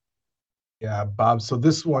process? Yeah, Bob. So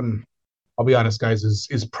this one, I'll be honest, guys,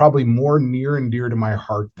 is probably more near and dear to my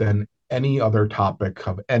heart than any other topic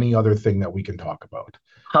of any other thing that we can talk about.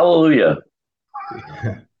 Hallelujah.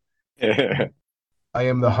 I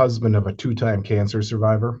am the husband of a 2-time cancer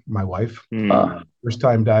survivor, my wife. First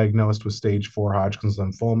time diagnosed with stage 4 Hodgkin's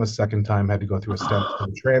lymphoma. Second time had to go through a stem cell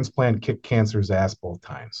transplant, kicked cancer's ass both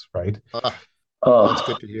times, right? That's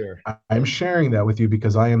good to hear. I'm sharing that with you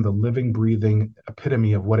because I am the living, breathing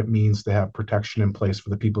epitome of what it means to have protection in place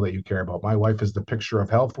for the people that you care about. My wife is the picture of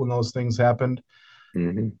health when those things happened.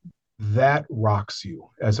 Mm-hmm. That rocks you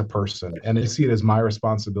as a person. And I see it as my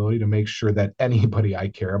responsibility to make sure that anybody I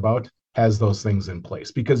care about has those things in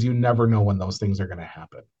place, because you never know when those things are going to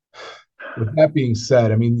happen. With that being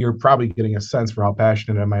said, I mean, you're probably getting a sense for how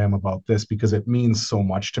passionate I am about this because it means so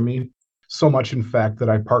much to me. So much, in fact, that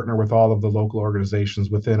I partner with all of the local organizations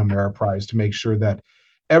within Ameriprise to make sure that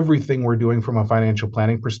everything we're doing from a financial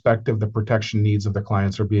planning perspective, the protection needs of the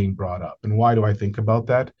clients are being brought up. And why do I think about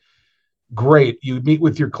that? Great. You meet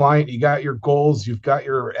with your client, you got your goals, you've got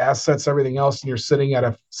your assets, everything else, and you're sitting at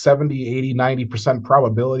a 70, 80, 90%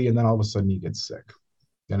 probability, and then all of a sudden you get sick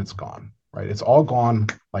and it's gone, right? It's all gone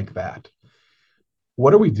like that.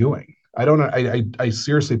 What are we doing? I don't know. I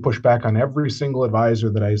seriously push back on every single advisor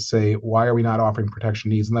that I say, why are we not offering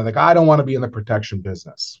protection needs? And they're like, I don't want to be in the protection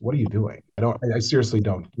business. What are you doing? I seriously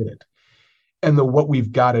don't get it. And what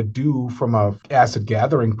we've got to do from a asset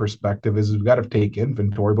gathering perspective is we've got to take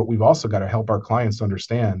inventory, but we've also got to help our clients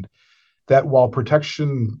understand that while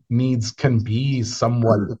protection needs can be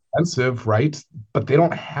somewhat expensive, right? But they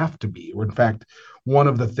don't have to be. Or in fact, one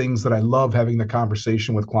of the things that I love having the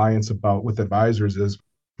conversation with clients about with advisors is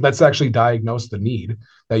let's actually diagnose the need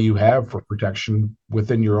that you have for protection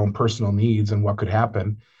within your own personal needs and what could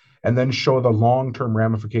happen, and then show the long-term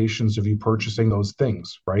ramifications of you purchasing those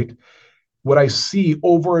things, right? what I see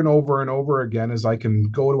over and over and over again is I can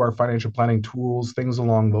go to our financial planning tools, things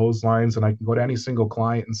along those lines, and I can go to any single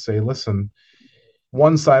client and say, listen,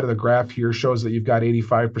 one side of the graph here shows that you've got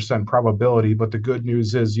 85% probability, but the good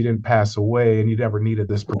news is you didn't pass away and you never needed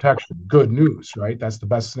this protection. Good news, right? That's the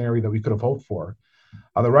best scenario that we could have hoped for.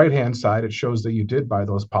 On the right-hand side, it shows that you did buy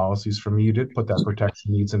those policies from me. You did put that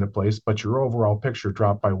protection needs into place, but your overall picture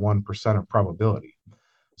dropped by 1% of probability.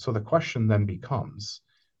 So the question then becomes,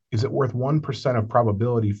 is it worth 1% of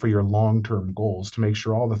probability for your long-term goals to make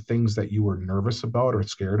sure all the things that you were nervous about or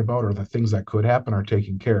scared about or the things that could happen are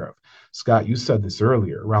taken care of? Scott, you said this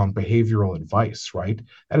earlier around behavioral advice, right?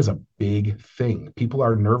 That is a big thing. People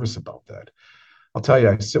are nervous about that. I'll tell you,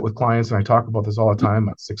 I sit with clients and I talk about this all the time.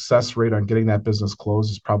 My success rate on getting that business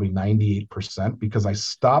closed is probably 98% because I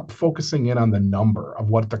stop focusing in on the number of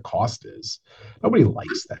what the cost is. Nobody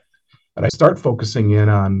likes that. But I start focusing in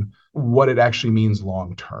on what it actually means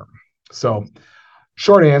long term. So,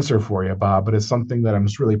 short answer for you, Bob, but it's something that I'm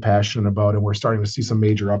just really passionate about, and we're starting to see some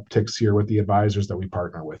major upticks here with the advisors that we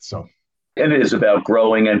partner with. So, it is about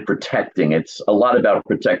growing and protecting. It's a lot about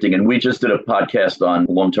protecting. And we just did a podcast on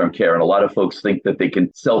long-term care, and a lot of folks think that they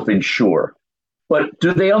can self-insure. But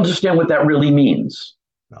do they understand what that really means?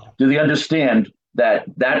 no. Do they understand that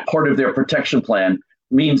that part of their protection plan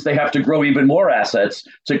means they have to grow even more assets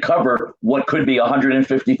to cover what could be a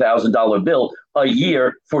 $150,000 bill a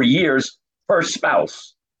year for years per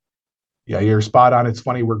spouse? Yeah, you're spot on. It's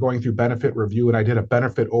funny. We're going through benefit review, and I did a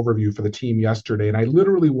benefit overview for the team yesterday. And I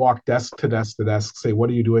literally walked desk to desk to desk, say, what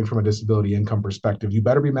are you doing from a disability income perspective? You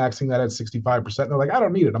better be maxing that at 65%. And they're like, I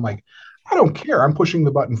don't need it. I'm like, I don't care. I'm pushing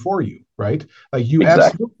the button for you, right? Like, you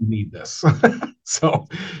absolutely need this. So,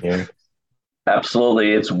 Yeah.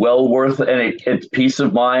 Absolutely. It's well worth it. And it's peace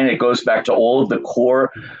of mind. It goes back to all of the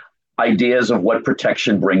core ideas of what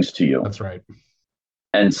protection brings to you. that's right.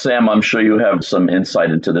 And Sam, I'm sure you have some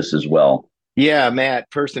insight into this as well. Yeah, Matt,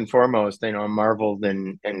 first and foremost, I'm marveled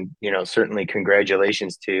and certainly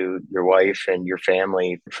congratulations to your wife and your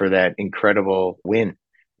family for that incredible win.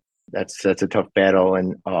 That's a tough battle,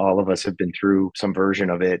 and all of us have been through some version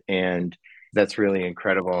of it, and that's really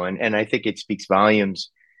incredible. And I think it speaks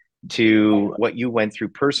volumes to what you went through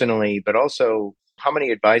personally, but also how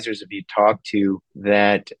many advisors have you talked to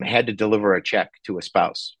that had to deliver a check to a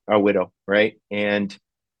spouse, a widow, right? And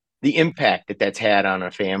the impact that that's had on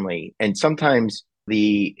a family. And sometimes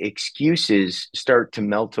the excuses start to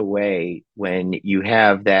melt away when you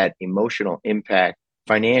have that emotional impact,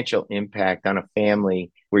 financial impact on a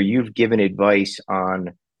family where you've given advice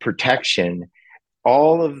on protection.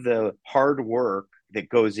 All of the hard work that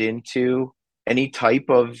goes into any type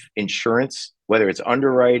of insurance, whether it's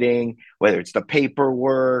underwriting, whether it's the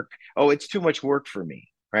paperwork, it's too much work for me,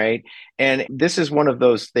 right? And this is one of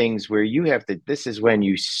those things where this is when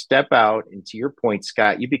you step out, and to your point,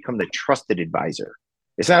 Scott, you become the trusted advisor.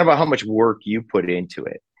 It's not about how much work you put into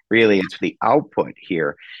it. Really, it's the output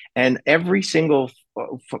here. And every single,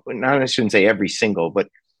 I shouldn't say every single, but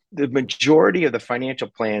the majority of the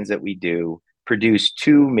financial plans that we do produce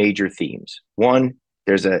two major themes. One,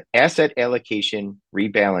 there's an asset allocation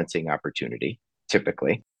rebalancing opportunity,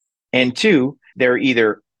 typically. And two, they're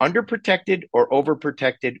either underprotected or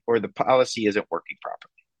overprotected, or the policy isn't working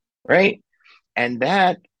properly, right? And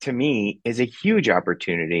that, to me, is a huge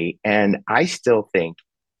opportunity. And I still think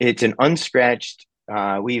it's an unscratched,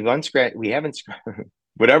 whatever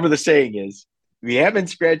the saying is, we haven't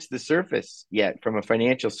scratched the surface yet from a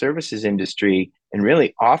financial services industry and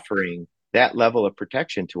really offering that level of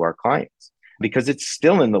protection to our clients, because it's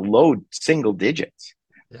still in the low single digits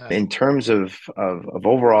in terms of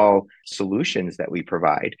overall solutions that we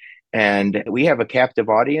provide. And we have a captive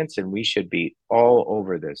audience, and we should be all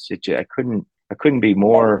over this. I couldn't be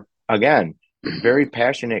more, again, very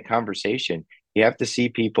passionate conversation. You have to see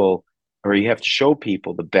people, or you have to show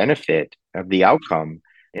people the benefit of the outcome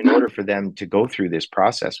in order for them to go through this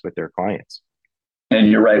process with their clients. And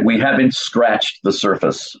you're right. We haven't scratched the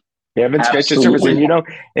surface. You haven't scratched the surface.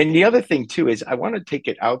 And the other thing too is I want to take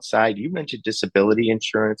it outside. You mentioned disability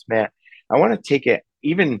insurance, Matt. I want to take it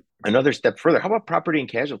even another step further. How about property and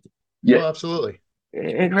casualty? Yeah, well, absolutely.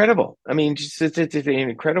 Incredible. I mean, it's an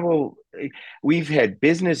incredible. We've had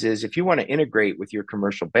businesses, if you want to integrate with your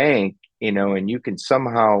commercial bank, and you can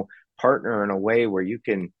somehow partner in a way where you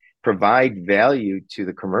can provide value to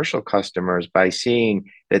the commercial customers by seeing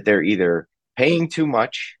that they're either paying too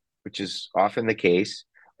much, which is often the case,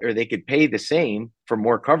 or they could pay the same for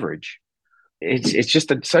more coverage. It's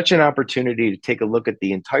just such an opportunity to take a look at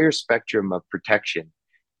the entire spectrum of protection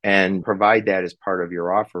and provide that as part of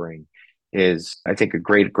your offering is, I think, a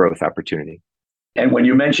great growth opportunity. And when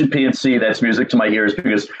you mentioned PNC, that's music to my ears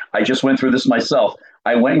because I just went through this myself.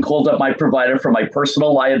 I went and called up my provider for my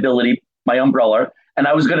personal liability, my umbrella, and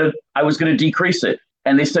I was gonna decrease it.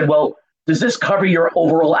 And they said, "Well, does this cover your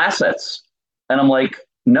overall assets?" And I'm like,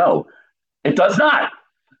 "No, it does not."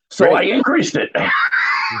 So Right. I increased it.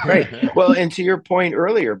 Right. Well, and to your point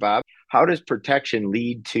earlier, Bob, how does protection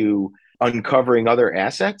lead to uncovering other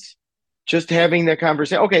assets? Just having that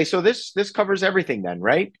conversation. Okay, so this covers everything then,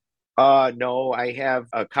 right? No, I have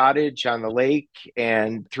a cottage on the lake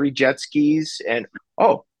and 3 jet skis and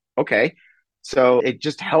oh, okay. So it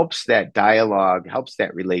just helps that dialogue, helps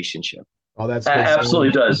that relationship. Oh, that's It good.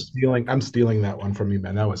 absolutely does. I'm stealing that one from you,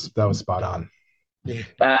 man. That was spot on.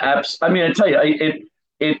 I mean, I tell you,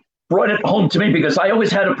 it brought it home to me because I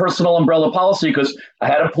always had a personal umbrella policy because I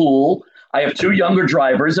had a pool. I have 2 younger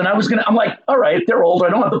drivers, and I'm like, all right, they're older. I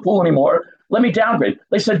don't have the pool anymore. Let me downgrade.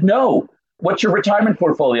 They said, no. What's your retirement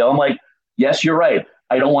portfolio? I'm like, yes, you're right.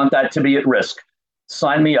 I don't want that to be at risk.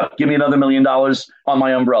 Sign me up. Give me another $1 million on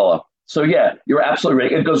my umbrella. So yeah, you're absolutely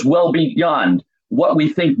right. It goes well beyond what we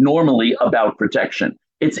think normally about protection.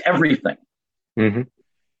 It's everything. Mm-hmm.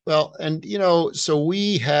 Well, and so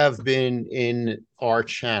we have been in our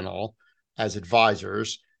channel as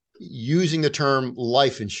advisors using the term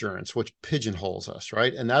life insurance, which pigeonholes us,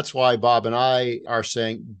 right? And that's why Bob and I are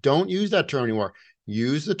saying, don't use that term anymore.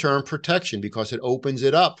 Use the term protection because it opens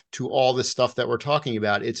it up to all this stuff that we're talking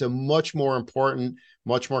about. It's a much more important,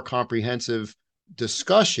 much more comprehensive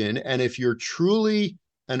discussion. And if you're truly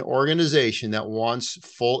an organization that wants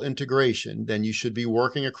full integration, then you should be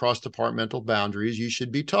working across departmental boundaries. You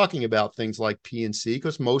should be talking about things like PNC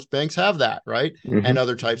because most banks have that, right? Mm-hmm. And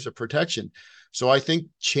other types of protection. So I think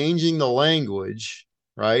changing the language,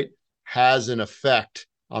 right, has an effect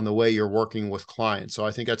on the way you're working with clients. So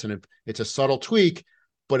I think it's a subtle tweak,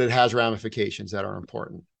 but it has ramifications that are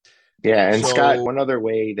important. Yeah. And Scott, one other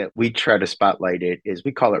way that we try to spotlight it is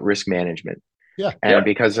we call it risk management. Yeah. And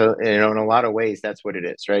because, in a lot of ways, that's what it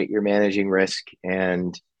is, right? You're managing risk.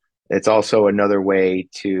 And it's also another way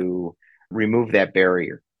to remove that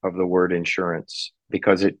barrier of the word insurance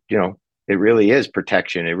because it really is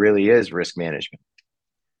protection. It really is risk management.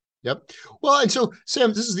 Yep. Well, and so, Sam,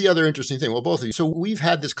 this is the other interesting thing. Well, both of you. So we've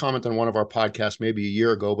had this comment on one of our podcasts maybe a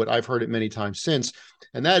year ago, but I've heard it many times since.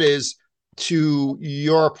 And that is, to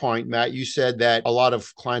your point, Matt, you said that a lot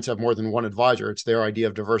of clients have more than one advisor. It's their idea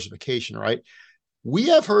of diversification, right? We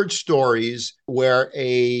have heard stories where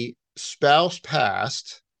a spouse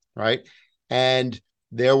passed, right? And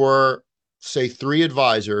there were, say, 3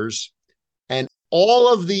 advisors.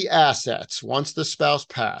 All of the assets, once the spouse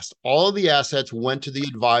passed, all of the assets went to the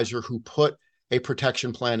advisor who put a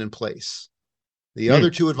protection plan in place. The other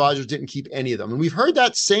 2 advisors didn't keep any of them. And we've heard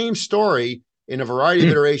that same story in a variety of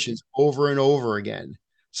iterations over and over again.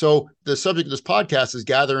 So the subject of this podcast is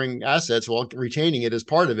gathering assets while retaining it as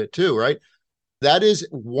part of it too, right? That is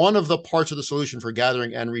one of the parts of the solution for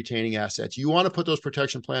gathering and retaining assets. You want to put those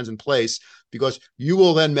protection plans in place because you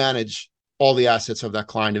will then manage all the assets of that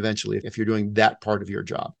client eventually if you're doing that part of your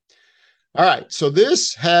job. All right. So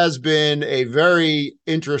this has been a very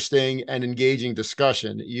interesting and engaging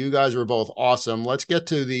discussion. You guys were both awesome. Let's get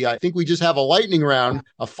to I think we just have a lightning round,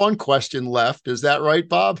 a fun question left. Is that right,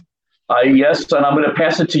 Bob? Yes, and I'm going to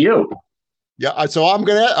pass it to you. Yeah. So all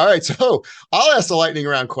right. So I'll ask the lightning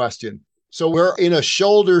round question. So we're in a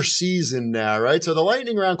shoulder season now, right? So the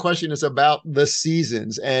lightning round question is about the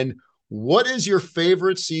seasons. And what is your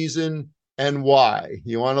favorite season and why?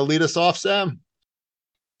 You want to lead us off, Sam?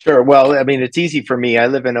 Sure. Well, I mean, it's easy for me. I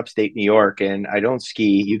live in upstate New York and I don't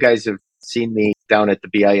ski. You guys have seen me down at the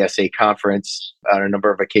BISA conference on a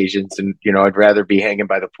number of occasions. And, I'd rather be hanging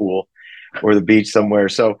by the pool or the beach somewhere.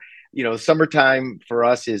 So, summertime for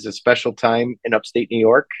us is a special time in upstate New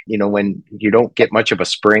York, when you don't get much of a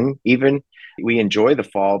spring even. We enjoy the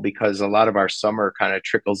fall because a lot of our summer kind of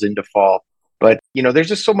trickles into fall. But, there's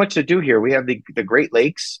just so much to do here. We have the Great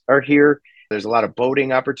Lakes are here. There's a lot of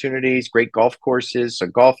boating opportunities, great golf courses, so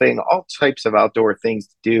golfing, all types of outdoor things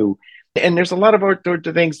to do. And there's a lot of outdoor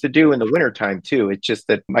things to do in the wintertime, too. It's just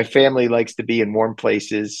that my family likes to be in warm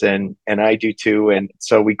places, and I do, too. And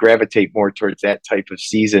so we gravitate more towards that type of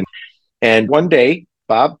season. And one day,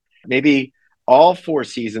 Bob, maybe all 4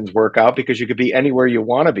 seasons work out because you could be anywhere you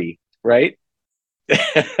want to be, right?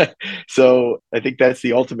 So I think that's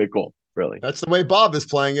the ultimate goal. Really. That's the way Bob is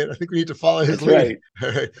playing it. I think we need to follow his lead. Right.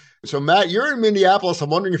 All right. So, Matt, you're in Minneapolis. I'm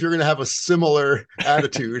wondering if you're going to have a similar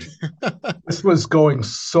attitude. This was going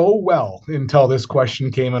so well until this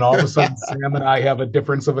question came, and all of a sudden, Sam and I have a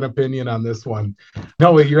difference of an opinion on this one.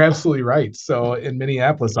 No, you're absolutely right. So, in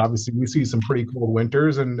Minneapolis, obviously, we see some pretty cold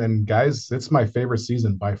winters, and guys, it's my favorite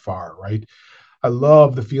season by far, right? I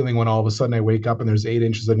love the feeling when all of a sudden I wake up and there's 8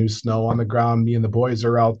 inches of new snow on the ground. Me and the boys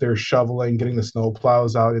are out there shoveling, getting the snow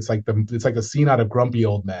plows out. It's like a scene out of Grumpy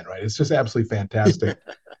Old Men, right? It's just absolutely fantastic.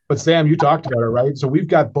 But Sam, you talked about it, right? So we've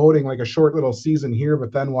got boating, like a short little season here,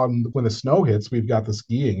 but then when the snow hits, we've got the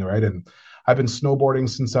skiing, right? And I've been snowboarding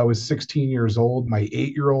since I was 16 years old. My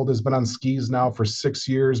 8-year-old has been on skis now for 6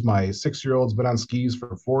 years. My 6-year-old's been on skis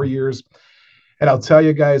for 4 years. And I'll tell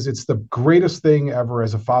you guys, it's the greatest thing ever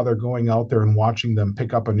as a father, going out there and watching them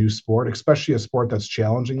pick up a new sport, especially a sport that's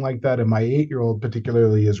challenging like that. And my 8-year-old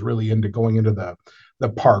particularly is really into going into the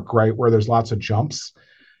park, right, where there's lots of jumps.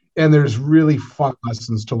 And there's really fun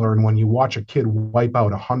lessons to learn when you watch a kid wipe out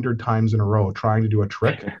 100 times in a row trying to do a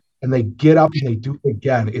trick, and they get up and they do it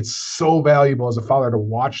again. It's so valuable as a father to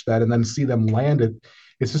watch that and then see them land it.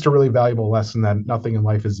 It's just a really valuable lesson that nothing in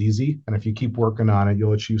life is easy. And if you keep working on it,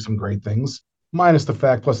 you'll achieve some great things. Minus the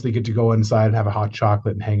fact, plus they get to go inside and have a hot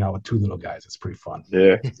chocolate and hang out with 2 little guys. It's pretty fun.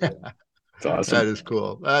 Yeah. It's awesome. That is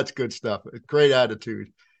cool. That's good stuff. Great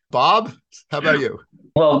attitude. Bob, how about you?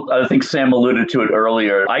 Well, I think Sam alluded to it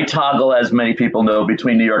earlier. I toggle, as many people know,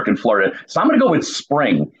 between New York and Florida. So I'm going to go with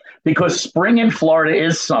spring, because spring in Florida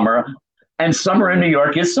is summer and summer in New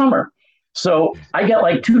York is summer. So I get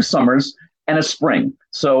like 2 summers and a spring.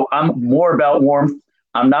 So I'm more about warmth.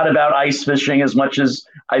 I'm not about ice fishing as much as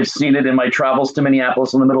I've seen it in my travels to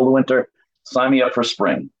Minneapolis in the middle of the winter. Sign me up for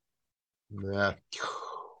spring. Yeah.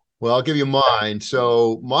 Well, I'll give you mine.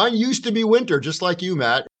 So mine used to be winter, just like you,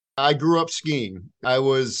 Matt. I grew up skiing. I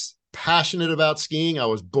was passionate about skiing. I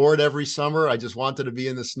was bored every summer. I just wanted to be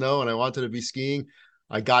in the snow and I wanted to be skiing.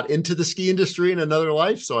 I got into the ski industry in another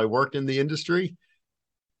life, so I worked in the industry.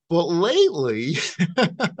 But lately,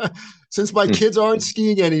 since my kids aren't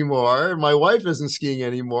skiing anymore, my wife isn't skiing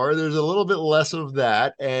anymore, there's a little bit less of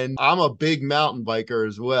that. And I'm a big mountain biker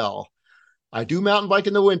as well. I do mountain bike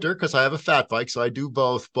in the winter because I have a fat bike, so I do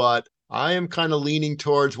both. But I am kind of leaning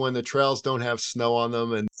towards when the trails don't have snow on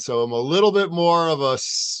them. And so I'm a little bit more of a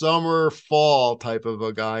summer, fall type of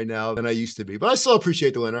a guy now than I used to be. But I still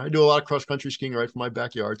appreciate the winter. I do a lot of cross-country skiing right from my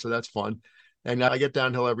backyard, so that's fun. And I get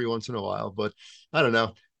downhill every once in a while. But I don't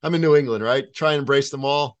know. I'm in New England, right? Try and embrace them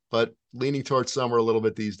all, but leaning towards summer a little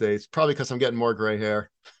bit these days, probably because I'm getting more gray hair.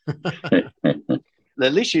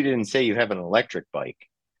 At least you didn't say you have an electric bike.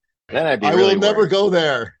 Then I'd be I really will never worried. go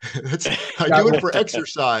there. I do it for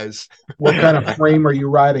exercise. What kind of frame are you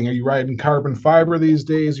riding? Are you riding carbon fiber these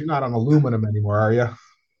days? You're not on aluminum anymore, are you?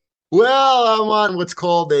 Well, I'm on what's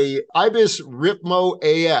called a Ibis Ripmo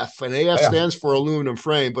AF, and AF stands for aluminum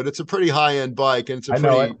frame, but it's a pretty high-end bike, and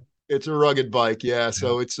it's a rugged bike. Yeah.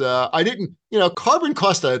 So it's, I didn't, carbon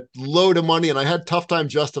cost a load of money and I had a tough time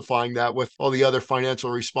justifying that with all the other financial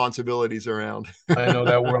responsibilities around. I know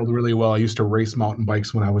that world really well. I used to race mountain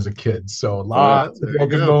bikes when I was a kid. So lots of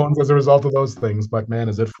broken bones as a result of those things, but man,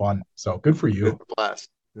 is it fun. So good for you. It's a blast.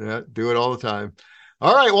 Yeah. Do it all the time.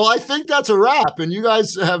 All right. Well, I think that's a wrap. And you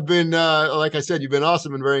guys have been, like I said, you've been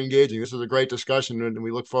awesome and very engaging. This was a great discussion and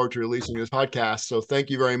we look forward to releasing this podcast. So thank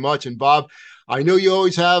you very much. And Bob, I know you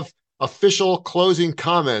always have official closing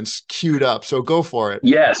comments queued up, so go for it.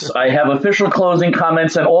 Yes, I have official closing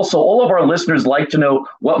comments, and also all of our listeners like to know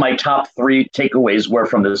what my top 3 takeaways were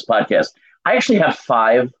from this podcast. I actually have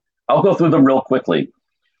 5. I'll go through them real quickly.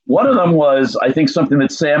 One of them was, I think something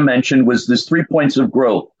that Sam mentioned, was this 3 points of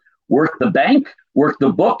growth. Work the bank, work the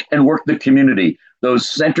book, and work the community. Those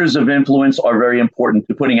centers of influence are very important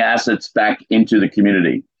to putting assets back into the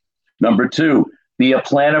community. Number 2, be a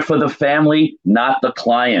planner for the family, not the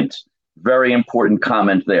client. Very important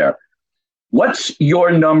comment there. What's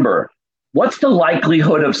your number? What's the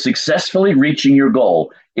likelihood of successfully reaching your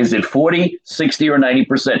goal? Is it 40, 60, or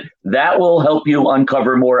 90%? That will help you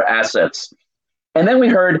uncover more assets. And then we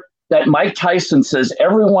heard that Mike Tyson says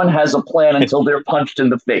everyone has a plan until they're punched in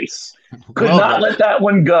the face. Could not let that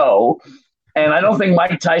one go. And I don't think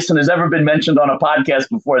Mike Tyson has ever been mentioned on a podcast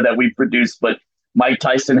before that we produced, but Mike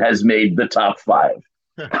Tyson has made the top 5.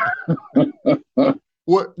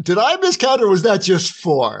 What did I miscount, or was that just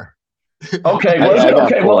 4? Okay,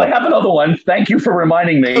 well, I have another one. Thank you for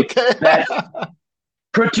reminding me that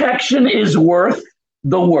protection is worth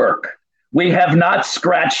the work. We have not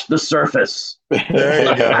scratched the surface. There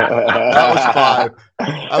you go. That was 5.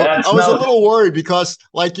 I was a little worried because,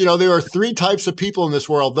 there are 3 types of people in this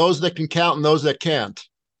world: those that can count and those that can't.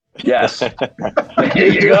 Yes. There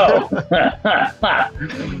you go.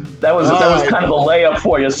 That was kind of a layup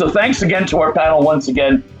for you. So thanks again to our panel once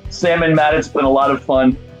again. Sam and Matt, it's been a lot of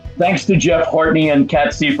fun. Thanks to Jeff Hartney and Kat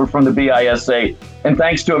Siefer from the BISA. And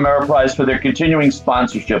thanks to Ameriprise for their continuing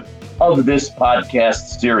sponsorship of this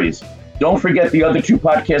podcast series. Don't forget the other 2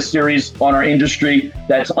 podcast series on our industry.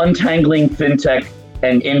 That's Untangling FinTech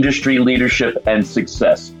and Industry Leadership and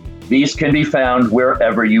Success. These can be found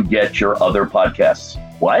wherever you get your other podcasts.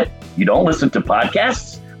 What? You don't listen to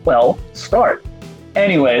podcasts? Well, start.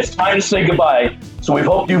 Anyway, it's time to say goodbye. So we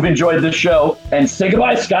hope you've enjoyed the show. And say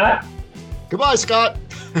goodbye, Scott. Goodbye, Scott.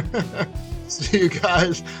 See you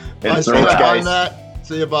guys. Thanks See so you much, on guys. that.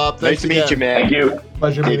 See you, Bob. Thanks Nice to meet you, man. Thank you.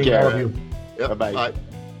 Pleasure Take meeting care. all of you. Yep. Bye-bye. Bye.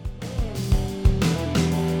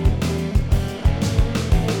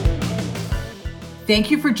 Thank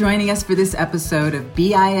you for joining us for this episode of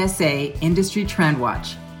BISA Industry Trend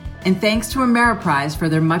Watch. And thanks to Ameriprise for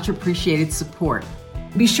their much appreciated support.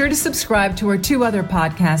 Be sure to subscribe to our 2 other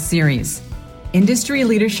podcast series, Industry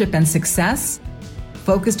Leadership and Success,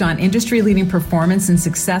 focused on industry-leading performance and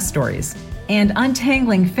success stories, and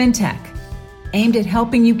Untangling FinTech, aimed at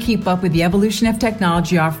helping you keep up with the evolution of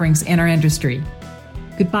technology offerings in our industry.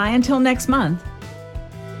 Goodbye until next month.